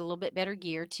maybe get a little bit better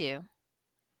gear too.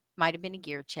 Might have been a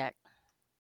gear check.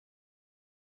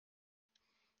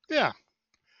 Yeah.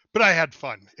 But I had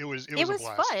fun. It was It a was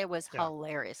blast. fun. It was Yeah.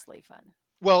 hilariously fun.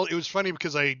 Well, it was funny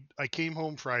because I came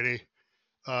home Friday.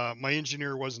 My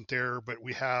engineer wasn't there, but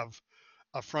we have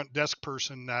a front desk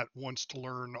person that wants to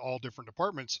learn all different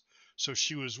departments. So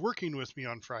she was working with me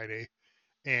on Friday,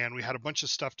 and we had a bunch of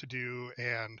stuff to do.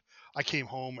 And I came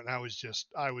home and I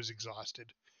was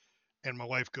exhausted. And my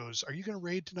wife goes, "Are you going to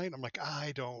raid tonight?" I'm like,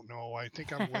 "I don't know. I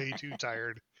think I'm way too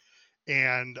tired."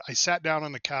 And I sat down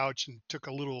on the couch and took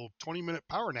a little 20-minute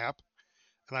power nap.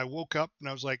 And I woke up and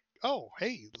I was like, "Oh,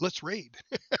 hey, let's raid."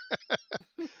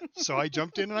 So I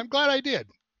jumped in and I'm glad I did.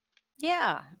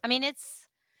 Yeah, I mean it's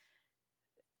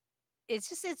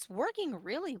working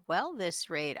really well this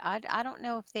raid. I don't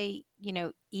know if they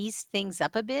eased things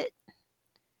up a bit,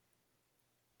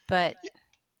 but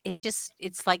it's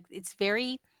like it's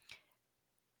very.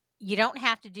 You don't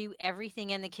have to do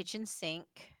everything in the kitchen sink,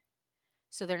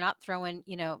 so they're not throwing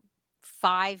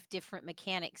 5 different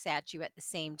mechanics at you at the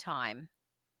same time,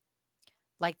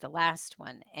 like the last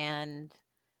one, and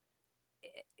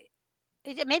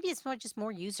maybe it's just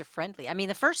more user friendly. I mean,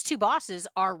 the first 2 bosses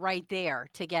are right there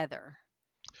together.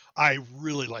 I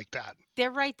really like that. They're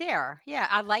right there. Yeah,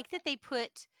 I like that they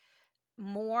put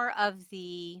more of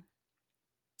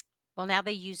well, now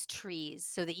they use trees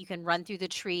so that you can run through the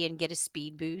tree and get a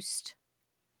speed boost.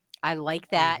 I like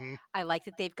that. Hmm. I like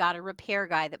that they've got a repair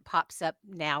guy that pops up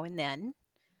now and then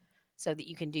so that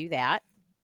you can do that.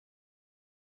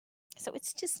 So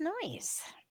it's just nice.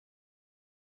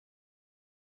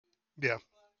 Yeah.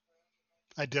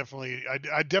 I definitely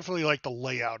like the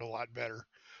layout a lot better.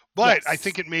 But I Yes.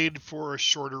 think it made for a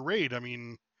shorter raid. I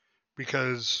mean,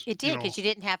 because It did because you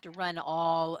didn't have to run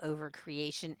all over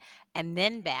creation and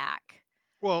then back.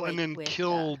 well, and like then with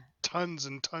kill tons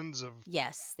and tons of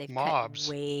yes, they've mobs,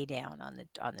 cut way down on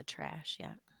the trash.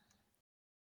 Yeah.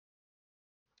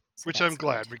 So which that's I'm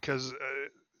glad good. because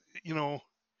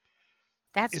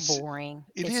That's it's boring.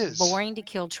 it It's is. boring to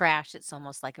kill trash. It's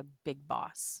almost like a big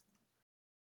boss.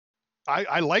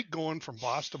 I like going from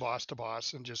boss to boss to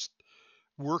boss and just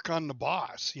work on the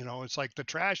boss. It's like the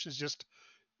trash is just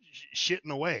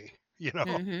shitting away.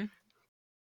 Mm-hmm.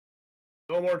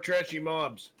 No more trashy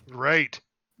mobs. Right.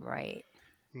 Right.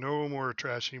 No more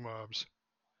trashy mobs.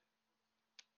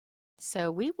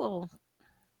 So we will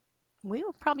We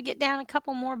will probably get down a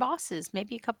couple more bosses,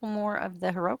 maybe a couple more of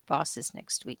the heroic bosses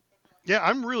next week. Yeah,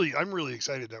 I'm really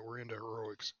excited that we're into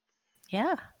heroics.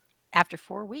 Yeah. After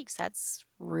 4 weeks, that's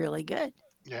really good.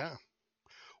 Yeah.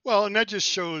 Well, and that just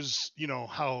shows,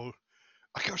 how.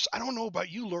 Of course, I don't know about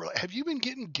you, Laura. Have you been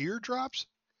getting gear drops?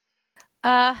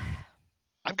 Uh,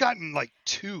 I've gotten like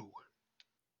 2.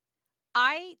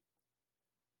 I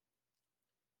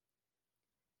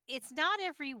it's not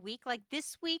every week. Like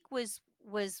this week was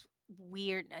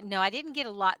weird. No, I didn't get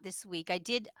a lot this week. I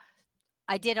did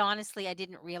honestly, I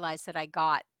didn't realize that I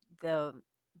got the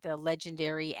the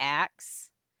legendary axe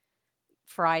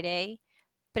Friday,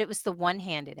 but it was the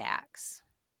one-handed axe.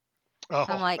 I'm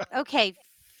Oh. like, okay,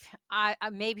 I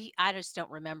maybe I just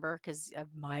don't remember because of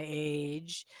my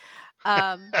age.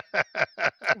 Um,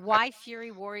 why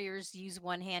Fury Warriors use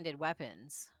one-handed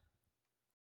weapons?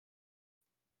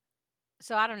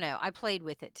 So I don't know. I played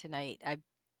with it tonight.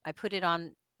 I put it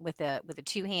on with a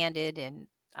two-handed, and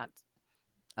uh,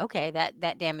 okay,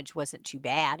 that damage wasn't too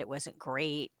bad. It wasn't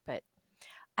great, but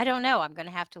I don't know. I'm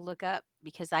gonna have to look up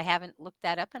because I haven't looked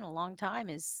that up in a long time.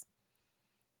 Is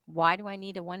why do I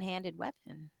need a one-handed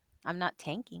weapon? I'm not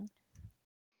tanking,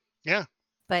 Yeah.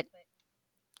 but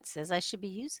it says I should be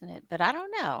using it. But I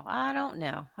don't know. I don't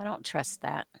know. I don't trust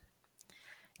that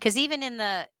because even in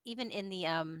the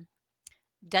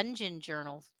dungeon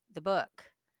journal, the book,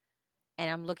 and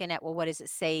I'm looking at, well, what does it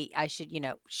say I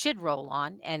should roll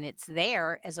on? And it's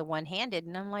there as a one-handed,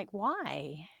 and I'm like,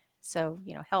 why? So,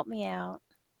 help me out.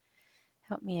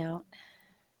 Help me out.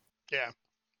 Yeah.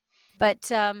 But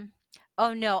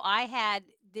oh no, I had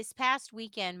this past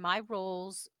weekend, my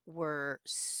rolls were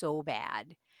so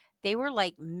bad. They were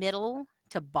like middle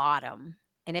to bottom.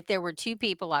 And if there were two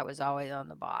people, I was always on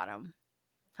the bottom.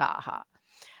 Ha ha.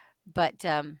 But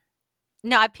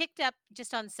no, I picked up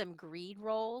just on some greed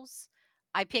rolls.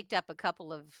 I picked up a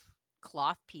couple of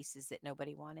cloth pieces that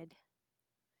nobody wanted.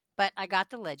 But I got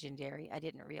the legendary. I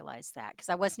didn't realize that because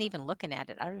I wasn't even looking at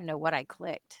it. I don't even know what I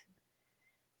clicked.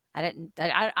 I didn't.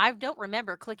 I don't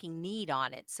remember clicking need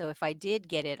on it. So if I did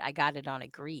get it, I got it on a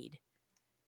greed,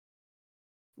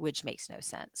 which makes no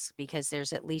sense because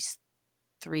there's at least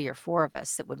 3 or 4 of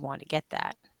us that would want to get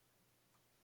that,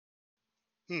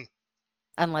 Hmm.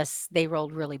 unless they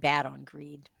rolled really bad on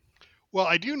greed. Well,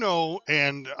 I do know,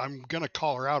 and I'm gonna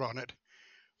call her out on it.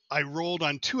 I rolled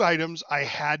on 2 items. I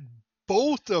had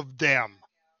both of them.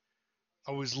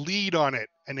 I was lead on it,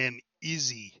 and then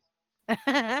Izzy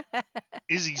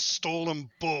stole them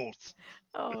both.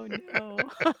 Oh no.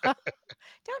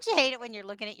 Don't you hate it when you're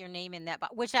looking at your name in that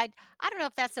box? Which I don't know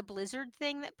if that's a Blizzard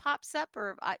thing that pops up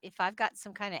or if I've got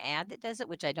some kind of ad that does it,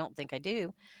 which I don't think I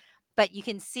do. But you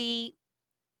can see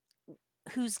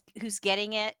who's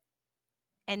getting it,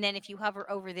 and then if you hover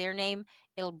over their name,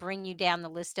 it'll bring you down the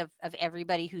list of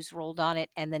everybody who's rolled on it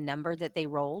and the number that they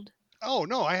rolled. Oh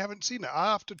no, I haven't seen that.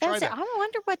 I'll have to try That's it. that. I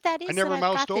wonder what that I is that never I've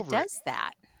moused got that over it. does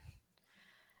that.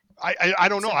 I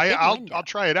don't It's know. a big I'll window.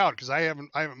 try it out because I haven't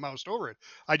moused over it.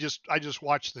 I just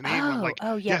watched the name and I'm Oh, like,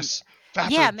 oh yeah. yes,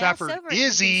 Yeah, Fafford, mouse Fafford, over it and you can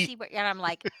Izzy. see what, and I'm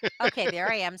like, okay,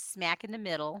 there I am smack in the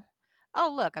middle.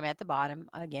 Oh, look, I'm at the bottom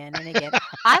again and again.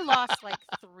 I lost like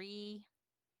three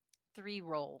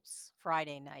rolls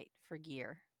Friday night for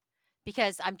gear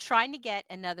because I'm trying to get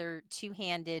another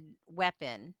two-handed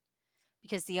weapon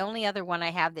because the only other one I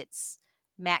have that's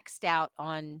maxed out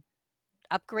on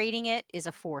upgrading it is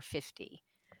a 450,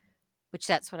 which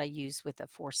that's what I use with a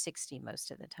 460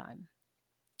 most of the time.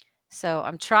 So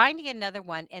I'm trying to get another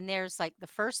one, and there's like the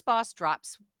first boss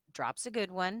drops a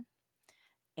good one,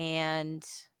 and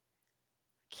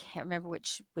can't remember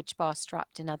which boss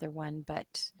dropped another one, but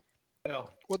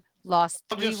Well, What? lost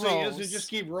I'll three just say is just rolls.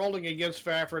 keep rolling against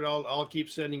Fafford. I'll keep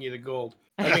sending you the gold.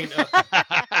 I mean,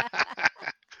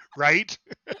 Right?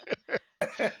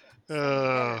 Send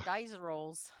me better Uh, dice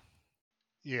rolls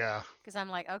yeah. because I'm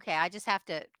like, okay, I just have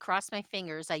to cross my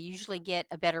fingers. I usually get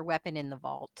a better weapon in the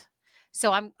vault,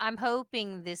 so I'm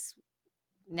hoping this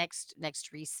next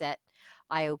reset,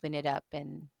 I open it up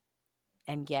and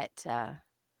get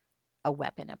a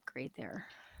weapon upgrade there.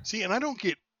 See, and I don't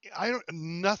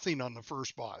nothing on the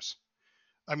first boss.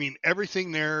 I mean,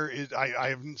 everything there is I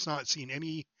have not seen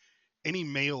any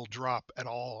mail drop at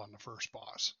all on the first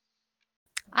boss.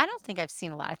 I don't think I've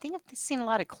seen a lot. I think I've seen a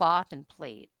lot of cloth and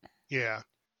plate. Yeah.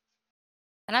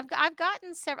 And I've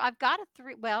gotten several. I've got a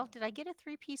three. Well, did I get a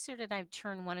three-piece or did I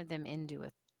turn one of them into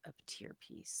a tier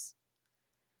piece?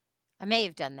 I may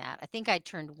have done that. I think I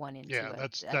turned one into Yeah, a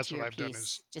that's what tier I've done is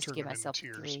piece just to turn give them into myself a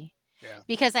tiers. three Yeah.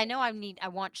 because I know I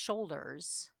want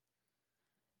shoulders.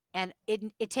 And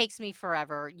it takes me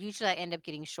forever. Usually I end up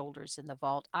getting shoulders in the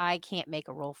vault. I can't make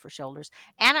a roll for shoulders.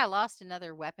 And I lost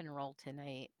another weapon roll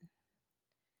tonight.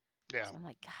 Yeah. So I'm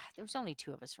like, God, there was only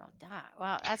 2 of us rolling.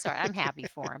 Well, that's all right. I'm happy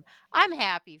for him. I'm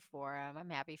happy for him. I'm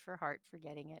happy for Hart for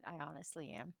getting it. I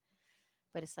honestly am.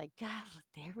 But it's like, God,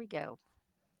 there we go.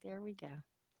 There we go.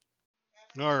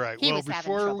 All right. He Well, was having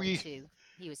before trouble we, too.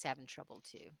 He was having trouble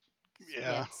too. 'Cause we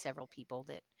yeah. had several people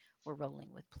that were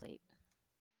rolling with plate.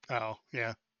 Oh,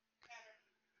 yeah.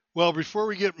 Well, before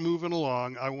we get moving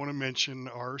along, I want to mention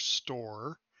our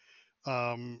store.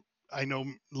 I know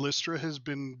Lystra has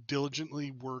been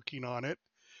diligently working on it.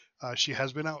 She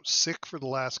has been out sick for the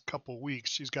last couple weeks.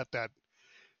 She's got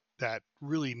that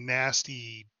really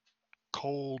nasty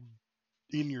cold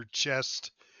in your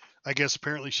chest. I guess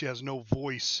apparently she has no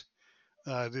voice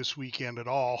this weekend at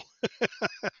all.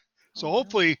 So Oh, no.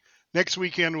 hopefully next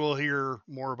weekend we'll hear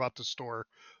more about the store.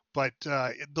 But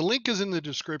the link is in the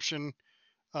description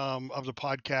of the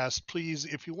podcast. Please,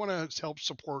 if you want to help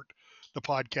support the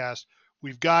podcast,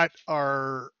 we've got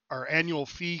our annual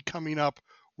fee coming up.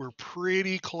 We're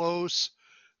pretty close.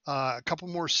 A couple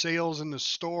more sales in the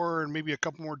store and maybe a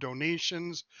couple more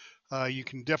donations. You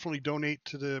can definitely donate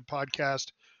to the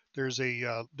podcast. There's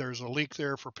a link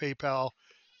there for PayPal.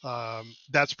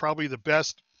 That's probably the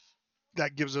best.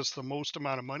 That gives us the most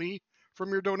amount of money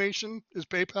from your donation is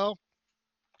PayPal.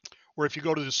 Or if you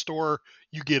go to the store,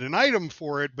 you get an item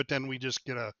for it, but then we just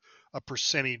get a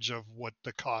percentage of what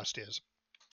the cost is.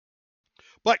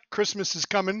 But Christmas is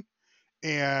coming,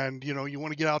 and you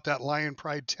want to get out that Lion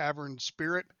Pride Tavern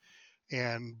spirit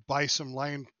and buy some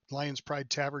Lions Pride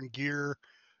Tavern gear,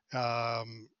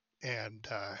 and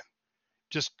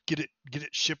just get it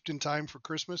shipped in time for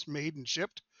Christmas, made and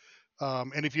shipped.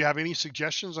 And if you have any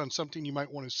suggestions on something you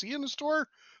might want to see in the store,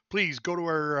 please go to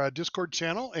our Discord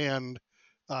channel and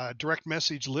direct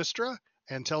message Lystra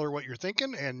and tell her what you're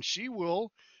thinking, and she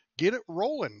will get it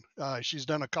rolling. She's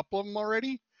done a couple of them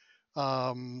already.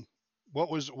 One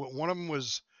of them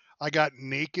was I got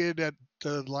naked at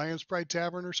the Lions Pride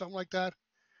Tavern or something like that.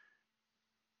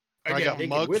 I I get got naked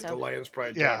mugged. with the Lions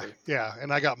Pride Yeah, Tavern. yeah,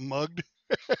 and I got mugged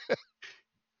at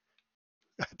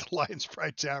the Lions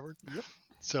Pride Tavern. Yep.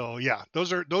 So yeah,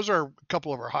 those are a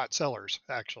couple of our hot sellers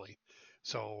actually.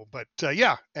 So, but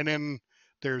yeah, and then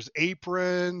there's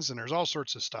aprons and there's all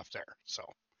sorts of stuff there. So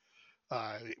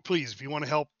please, if you want to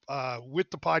help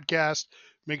with the podcast,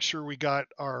 make sure we got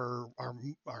our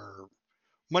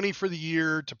money for the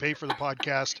year to pay for the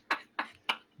podcast.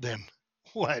 Then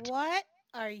what? What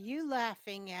are you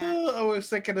laughing at? I was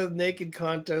thinking of the naked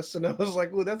contest, and I was like,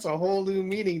 "Oh, that's a whole new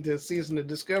meaning to Season of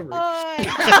Discovery." Oh,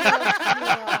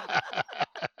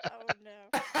 Oh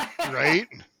no. Right?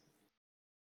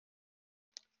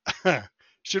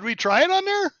 Should we try it on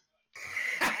there?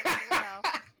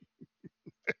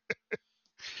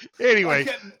 Anyway,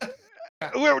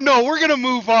 we're gonna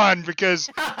move on because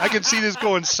I can see this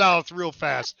going south real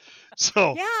fast.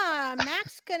 So yeah,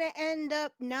 Mac's gonna end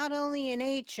up not only in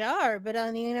HR but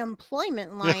on the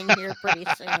unemployment line here pretty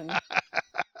soon.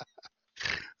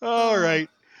 all right.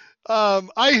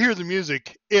 I hear the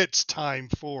music. It's time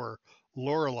for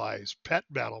Lorelei's Pet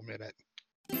Battle Minute.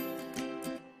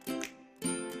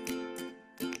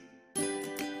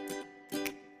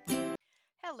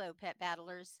 Hello, pet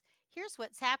battlers. Here's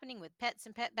what's happening with pets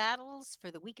and pet battles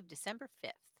for the week of December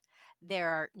 5th. There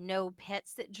are no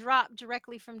pets that drop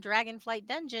directly from Dragonflight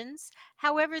Dungeons.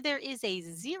 However, there is a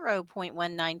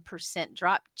 0.19%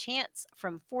 drop chance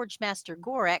from Forge Master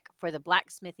Gorek for the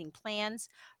blacksmithing plans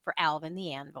for Alvin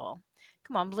the Anvil.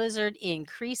 Come on, Blizzard,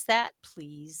 increase that,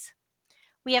 please.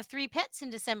 We have 3 pets in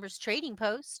December's trading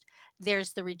post.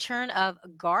 There's the return of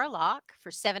Garlock for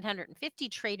 750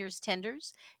 traders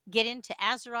tenders. Get into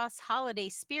Azeroth's holiday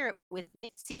spirit with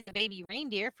Mitzi the baby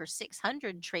reindeer for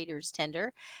 600 traders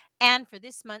tender. And for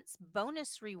this month's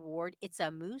bonus reward, it's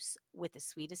a moose with the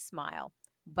sweetest smile,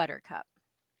 Buttercup.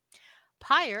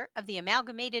 Pyre of the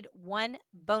amalgamated 1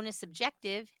 bonus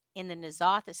objective in the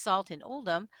Nazoth Assault in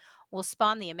Oldham will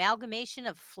spawn the amalgamation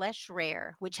of Flesh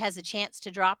Rare, which has a chance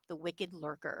to drop the Wicked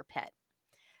Lurker pet.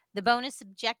 The bonus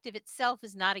objective itself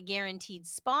is not a guaranteed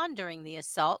spawn during the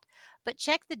assault, but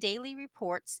check the daily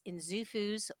reports in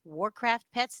Zufu's Warcraft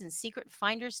Pets and Secret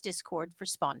Finders Discord for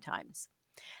spawn times.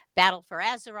 Battle for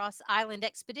Azeroth's Island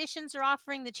expeditions are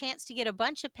offering the chance to get a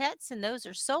bunch of pets, and those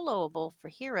are soloable for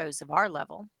heroes of our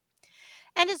level.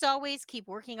 And as always, keep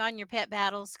working on your pet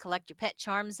battles, collect your pet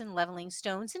charms and leveling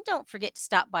stones, and don't forget to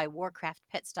stop by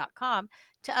warcraftpets.com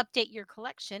to update your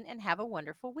collection and have a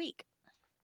wonderful week.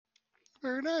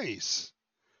 Very nice.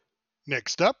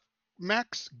 Next up,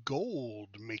 Max Gold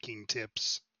making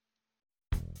tips.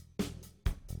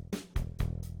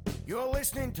 You're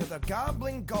listening to the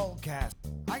Goblin Goldcast.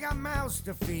 I got mouths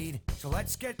to feed, so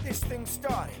let's get this thing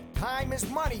started. Time is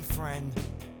money, friend.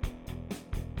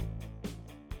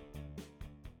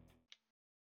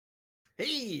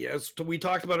 Hey, as we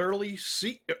talked about earlier,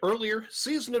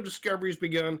 Season of Discovery has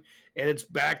begun, and it's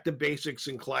back to basics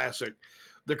and classic.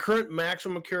 The current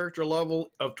maximum character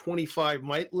level of 25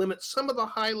 might limit some of the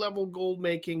high-level gold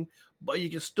making, but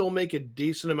you can still make a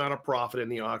decent amount of profit in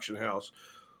the auction house.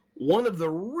 One of the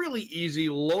really easy,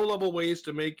 low-level ways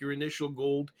to make your initial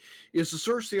gold is to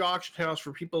search the auction house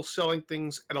for people selling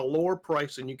things at a lower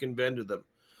price than you can vendor them.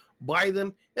 Buy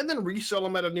them, and then resell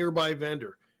them at a nearby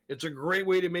vendor. It's a great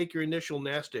way to make your initial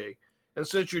nest egg. And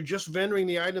since you're just vendoring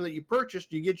the item that you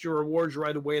purchased, you get your rewards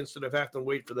right away instead of having to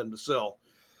wait for them to sell.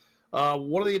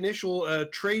 One of the initial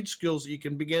trade skills that you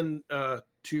can begin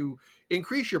to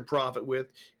increase your profit with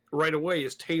right away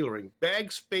is tailoring.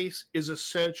 Bag space is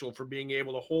essential for being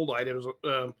able to hold items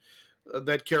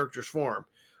that characters farm.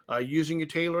 Using your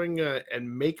tailoring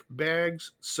and make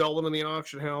bags, sell them in the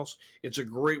auction house, it's a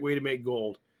great way to make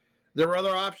gold. There are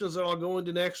other options that I'll go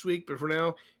into next week, but for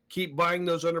now, keep buying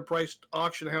those underpriced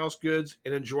auction house goods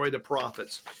and enjoy the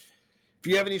profits. If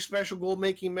you have any special gold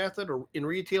making method or in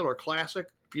retail or classic,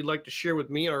 if you'd like to share with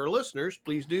me and our listeners,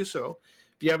 please do so.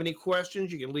 If you have any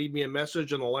questions, you can leave me a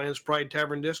message on the Lions Pride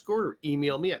Tavern Discord or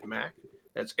email me at Mac.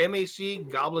 That's MAC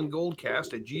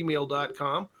goblingoldcast at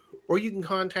gmail.com, or you can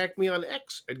contact me on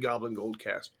X at Goblin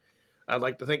Goldcast. I'd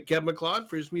like to thank Kevin McLeod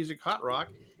for his music Hot Rock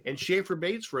and Schaefer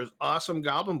Bates for his awesome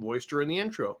goblin voice during the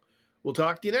intro. We'll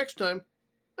talk to you next time.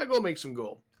 Now go make some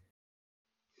gold.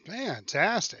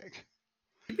 Fantastic.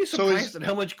 You'd be So surprised at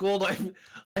how much gold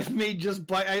I've made just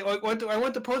by I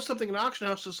went to post something in an auction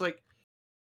house. It's like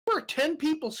there are 10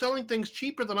 people selling things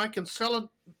cheaper than I can sell it.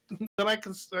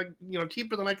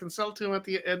 Cheaper than I can sell to them at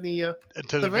the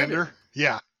to the vendor?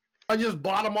 Yeah. I just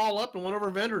bought them all up and went over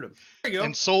and vendored them. There you go.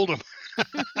 And sold them.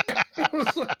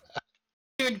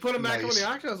 You put them back Nice. on the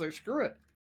auction. I was like, screw it.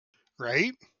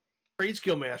 Right? Trade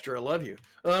skill master, I love you.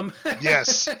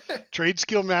 Yes. Trade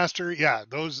skill master. Yeah,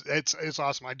 those it's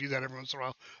awesome. I do that every once in a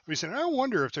while. We say, I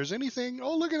wonder if there's anything.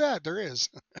 Oh, look at that. There is.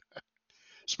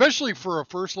 Especially for a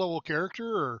first level character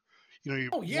or you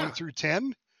 1 through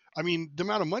 10. I mean, the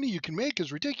amount of money you can make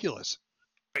is ridiculous.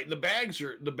 Right, the bags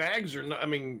are not, I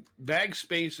mean, bag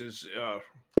space is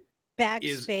Bag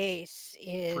space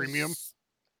is premium.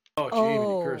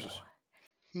 Oh, curses.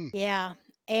 Yeah.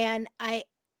 And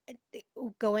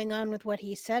going on with what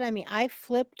he said, I mean, I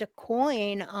flipped a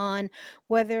coin on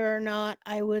whether or not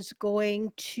I was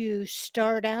going to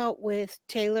start out with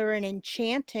tailor and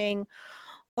enchanting,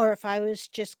 or if I was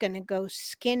just going to go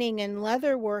skinning and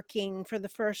leatherworking for the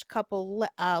first couple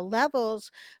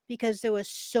levels, because there was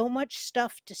so much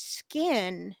stuff to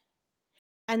skin,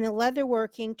 and the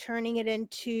leatherworking, turning it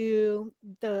into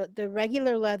the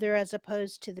regular leather as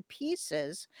opposed to the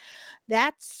pieces.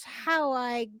 That's how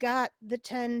I got the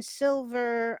 10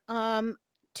 silver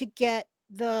to get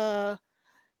the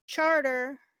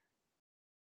charter,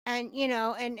 and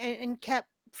and kept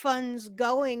funds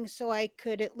going so I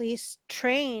could at least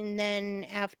train then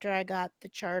after I got the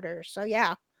charter. So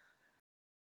yeah.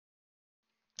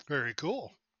 Very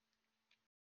cool.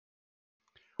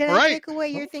 Did All I right. take away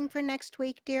your thing for next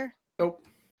week, dear? Nope.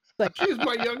 But She's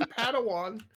my young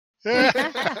Padawan.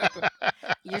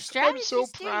 Your strategies so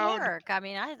do proud. work. I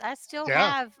mean, I still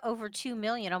Yeah. have over 2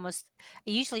 million almost. I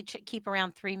usually keep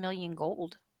around 3 million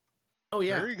gold. Oh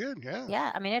yeah. Very good. Yeah.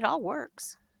 Yeah, I mean, it all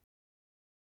works.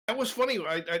 That was funny.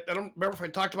 I don't remember if I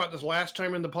talked about this last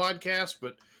time in the podcast,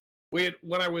 but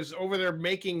when I was over there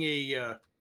making I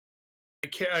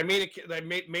made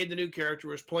the new character,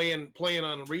 was playing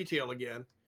on retail again,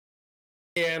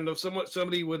 and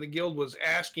somebody with the guild was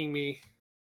asking me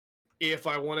if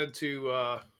I wanted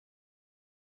to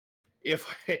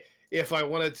if I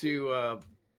wanted to or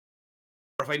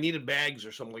if I needed bags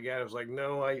or something like that. I was like,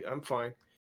 no, I'm fine.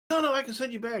 No, I can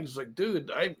send you bags. It's like,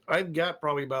 dude, I've got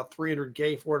probably about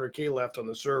 300K, 400K left on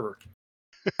the server.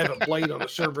 I haven't played on the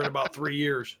server in about 3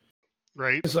 years.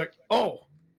 Right. It's like, oh,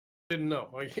 didn't know.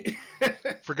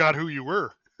 Forgot who you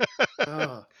were.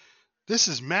 uh, This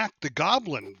is Mac the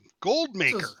Goblin, gold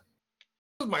maker. This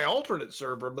is my alternate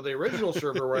server, but the original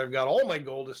server where I've got all my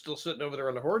gold is still sitting over there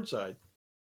on the Horde side.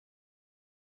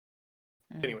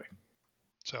 Anyway.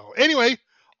 So anyway,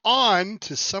 on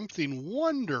to something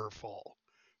wonderful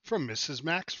from Mrs.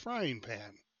 Mac's frying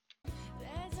pan.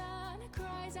 Anna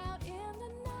cries out in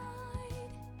the night,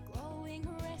 growing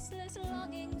restless,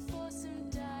 longing for some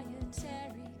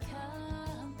dietary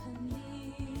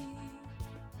company.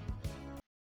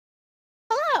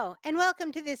 Hello, and and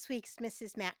welcome to this week's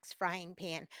Mrs. Mack's Frying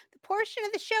Pan, the portion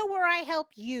of the show where I help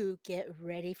you get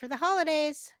ready for the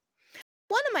holidays.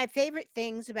 One of my favorite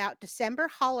things about December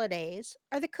holidays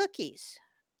are the cookies.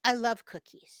 I love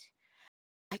cookies.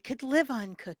 I could live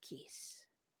on cookies.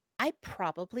 I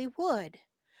probably would.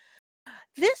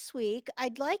 This week,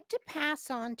 I'd like to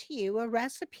pass on to you a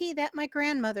recipe that my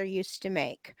grandmother used to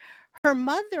make. Her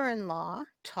mother in law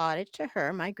taught it to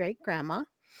her, my great grandma.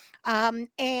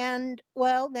 And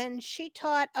well, then she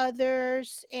taught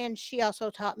others, and she also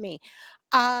taught me.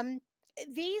 Um,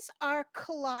 these are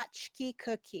kolachki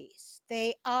cookies.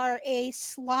 They are a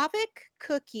Slavic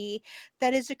cookie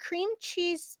that is a cream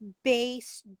cheese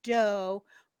based dough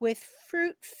with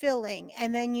fruit filling,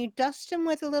 and then you dust them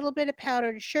with a little bit of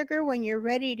powdered sugar when you're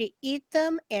ready to eat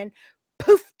them, and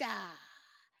poof da!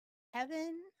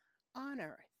 Heaven on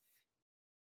earth.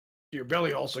 Your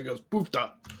belly also goes poofed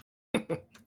up.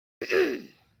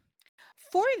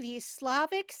 For these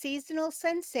Slavic seasonal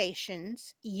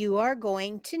sensations, you are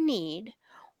going to need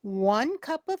 1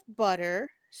 cup of butter,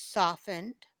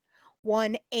 softened,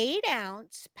 1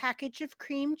 8-ounce package of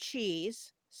cream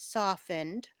cheese,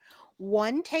 softened,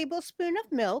 1 tablespoon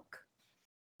of milk,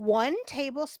 1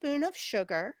 tablespoon of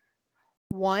sugar,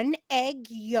 1 egg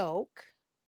yolk,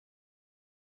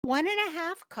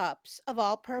 1.5 cups of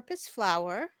all-purpose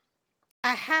flour,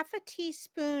 a half a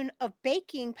teaspoon of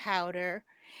baking powder,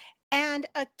 and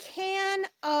a can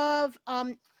of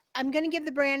I'm going to give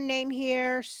the brand name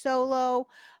here, Solo.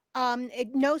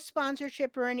 No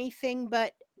sponsorship or anything,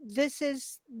 but this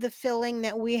is the filling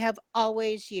that we have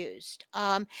always used.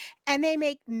 And they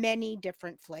make many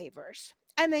different flavors.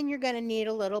 And then you're going to need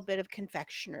a little bit of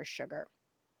confectioner sugar.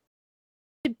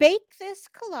 To bake this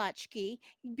kolachki,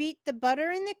 beat the butter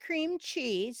and the cream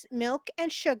cheese, milk,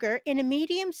 and sugar in a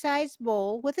medium-sized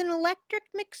bowl with an electric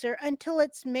mixer until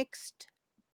it's mixed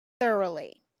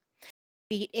thoroughly.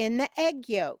 Beat in the egg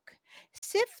yolk.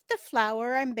 Sift the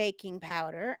flour and baking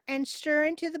powder and stir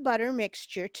into the butter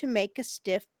mixture to make a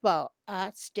stiff dough.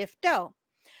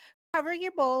 Cover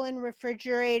your bowl and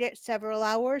refrigerate it several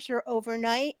hours or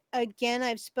overnight. Again,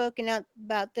 I've spoken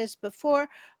about this before.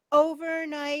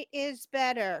 Overnight is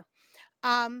better.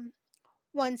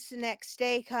 Once the next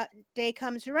day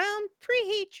comes around,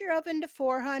 preheat your oven to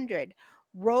 400.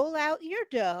 Roll out your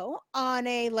dough on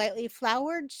a lightly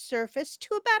floured surface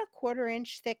to about a 1/4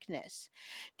 inch thickness.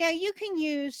 Now you can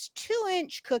use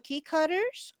 2-inch cookie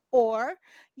cutters, or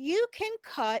you can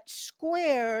cut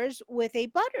squares with a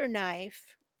butter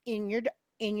knife in your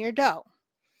dough.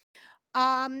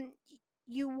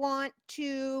 You want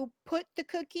to put the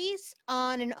cookies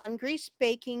on an ungreased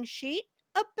baking sheet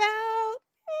about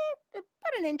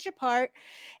an inch apart,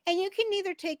 and you can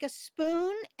either take a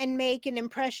spoon and make an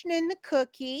impression in the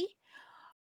cookie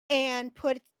and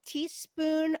put a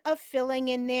teaspoon of filling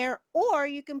in there, or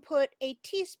you can put a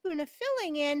teaspoon of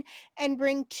filling in and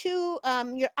bring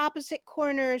your opposite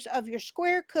corners of your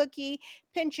square cookie,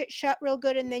 pinch it shut real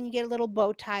good, and then you get a little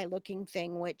bow tie looking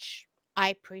thing, which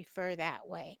I prefer that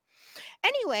way.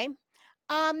 Anyway,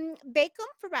 bake them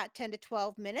for about 10 to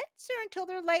 12 minutes or until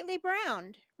they're lightly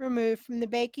browned. Remove from the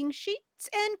baking sheets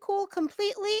and cool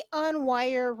completely on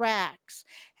wire racks.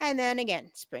 And then again,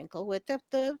 sprinkle with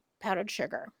the powdered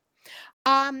sugar.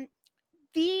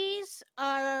 These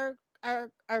are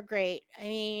great. I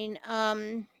mean,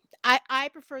 I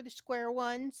prefer the square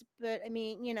ones, but I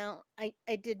mean,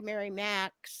 I did marry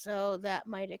Max, so that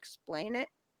might explain it.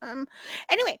 Um,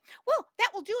 anyway, well, that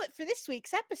will do it for this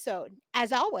week's episode.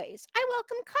 As always, I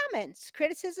welcome comments,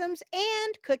 criticisms,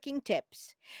 and cooking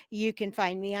tips. You can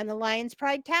find me on the Lion's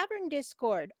Pride Tavern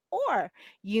Discord, or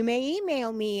you may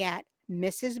email me at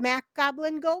Mrs. Mac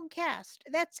Goblin Goldcast.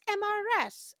 That's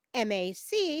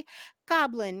MRSMAC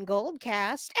Goblin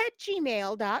Goldcast at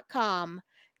gmail.com.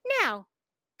 Now,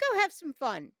 go have some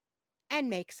fun and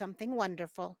make something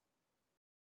wonderful.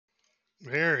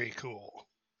 Very cool.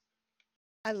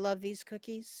 I love these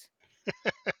cookies.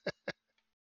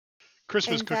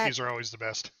 Christmas In cookies fact, are always the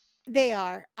best. they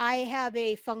are. I have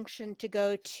a function to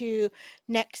go to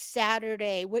next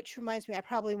Saturday, which reminds me I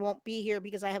probably won't be here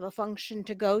because I have a function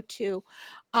to go to.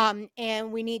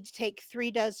 And we need to take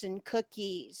 3 dozen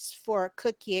cookies for a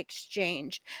cookie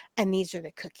exchange. And these are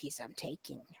the cookies I'm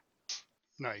taking.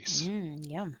 Nice.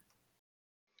 Yum.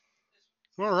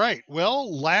 All right.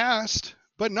 Well, last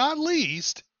but not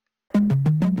least,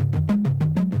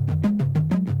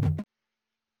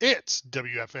 it's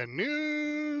WFN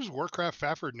News, Warcraft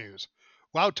Fafford News.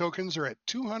 WoW tokens are at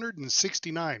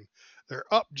 269. They're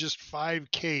up just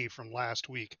 5K from last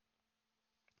week,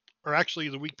 or actually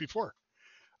the week before.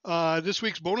 This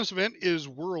week's bonus event is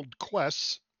World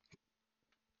Quests.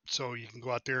 So you can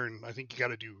go out there and I think you got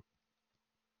to do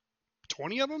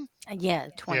 20 of them? Yeah,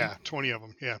 20. Yeah, 20 of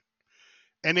them. Yeah.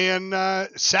 And then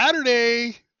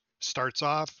Saturday starts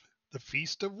off the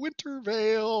Feast of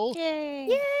Wintervale. Yay.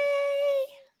 Yay!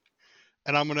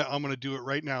 And I'm gonna do it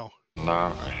right now. Now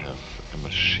I have a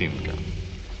machine gun.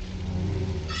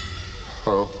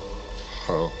 Ho,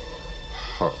 ho,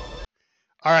 ho.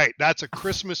 All right, that's a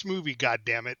Christmas movie,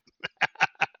 goddammit.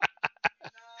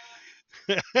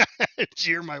 Did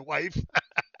you hear my wife?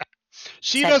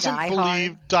 She Is that doesn't Die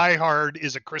believe Hard? Die Hard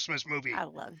is a Christmas movie. I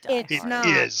love Die It's It Hard. not.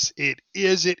 is. It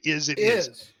is. It is. It is.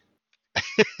 Is.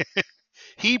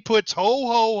 He puts ho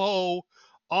ho ho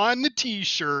on the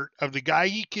T-shirt of the guy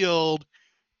he killed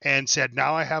and said,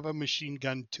 "Now I have a machine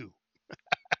gun too."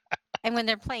 And when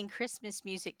they're playing Christmas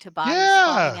music to bodies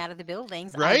Yeah, falling out of the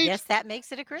buildings, I right? guess that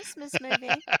makes it a Christmas movie.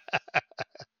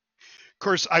 Of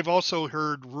course, I've also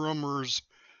heard rumors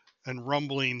and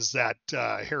rumblings that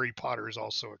Harry Potter is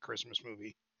also a Christmas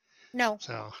movie. No.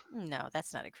 So No,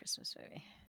 that's not a Christmas movie.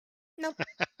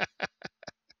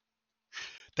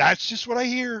 that's just what I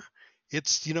hear.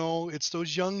 It's it's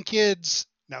those young kids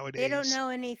nowadays. They don't know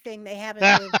anything. They haven't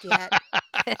lived yet.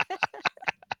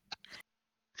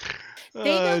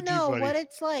 They don't Too know funny. what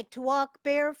it's like to walk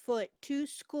barefoot to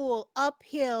school,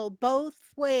 uphill, both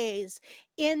ways,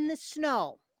 in the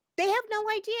snow. They have no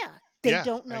idea. They Yeah,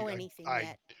 don't know anything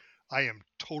yet. I am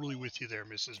totally with you there,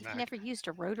 Mrs. You've Mack. never used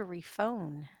a rotary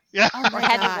phone Yeah, Oh or my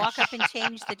had to gosh. walk up and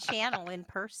change the channel in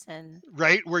person.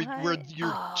 right. Where What?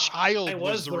 your Oh. child I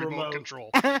was was the the remote remote. control.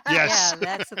 Yes. Yeah,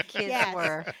 that's what the kids Yes.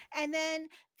 were. And then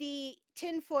the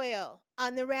tinfoil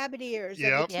on the rabbit ears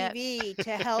Yep. of the Yep. TV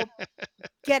to help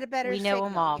get a better We know signal.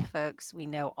 them all, folks. We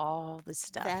know all the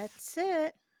stuff. That's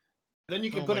it. Then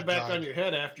you can Oh put my it back God. on your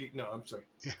head after you. No, I'm sorry.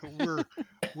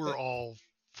 we're all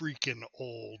freaking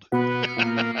old.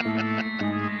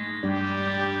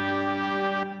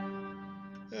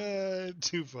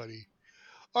 Too funny.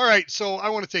 All right, so I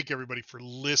want to thank everybody for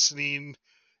listening,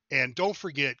 and don't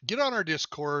forget, get on our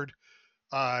Discord.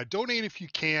 Donate if you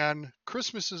can.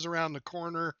 Christmas is around the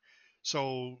corner,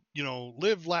 so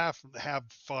live, laugh, have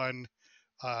fun.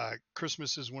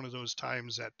 Christmas is one of those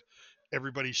times that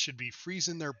everybody should be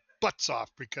freezing their butts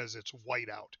off because it's white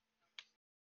out.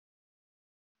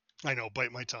 I know,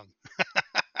 bite my tongue.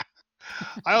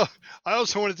 I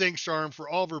also want to thank Charm for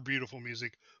all of her beautiful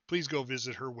music. Please go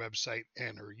visit her website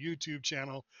and her YouTube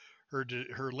channel.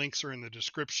 Her links are in the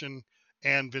description,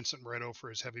 and Vincent Moretto for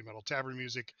his heavy metal tavern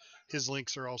music. His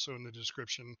links are also in the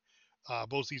description.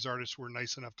 Both these artists were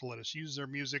nice enough to let us use their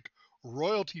music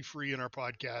royalty free in our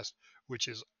podcast, which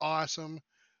is awesome.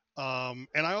 And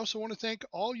I also want to thank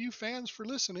all you fans for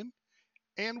listening,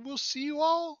 and we'll see you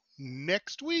all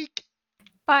next week.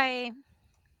 Bye.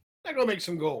 I go make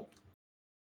some gold.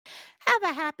 Have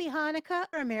a happy Hanukkah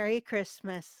or Merry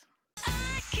Christmas.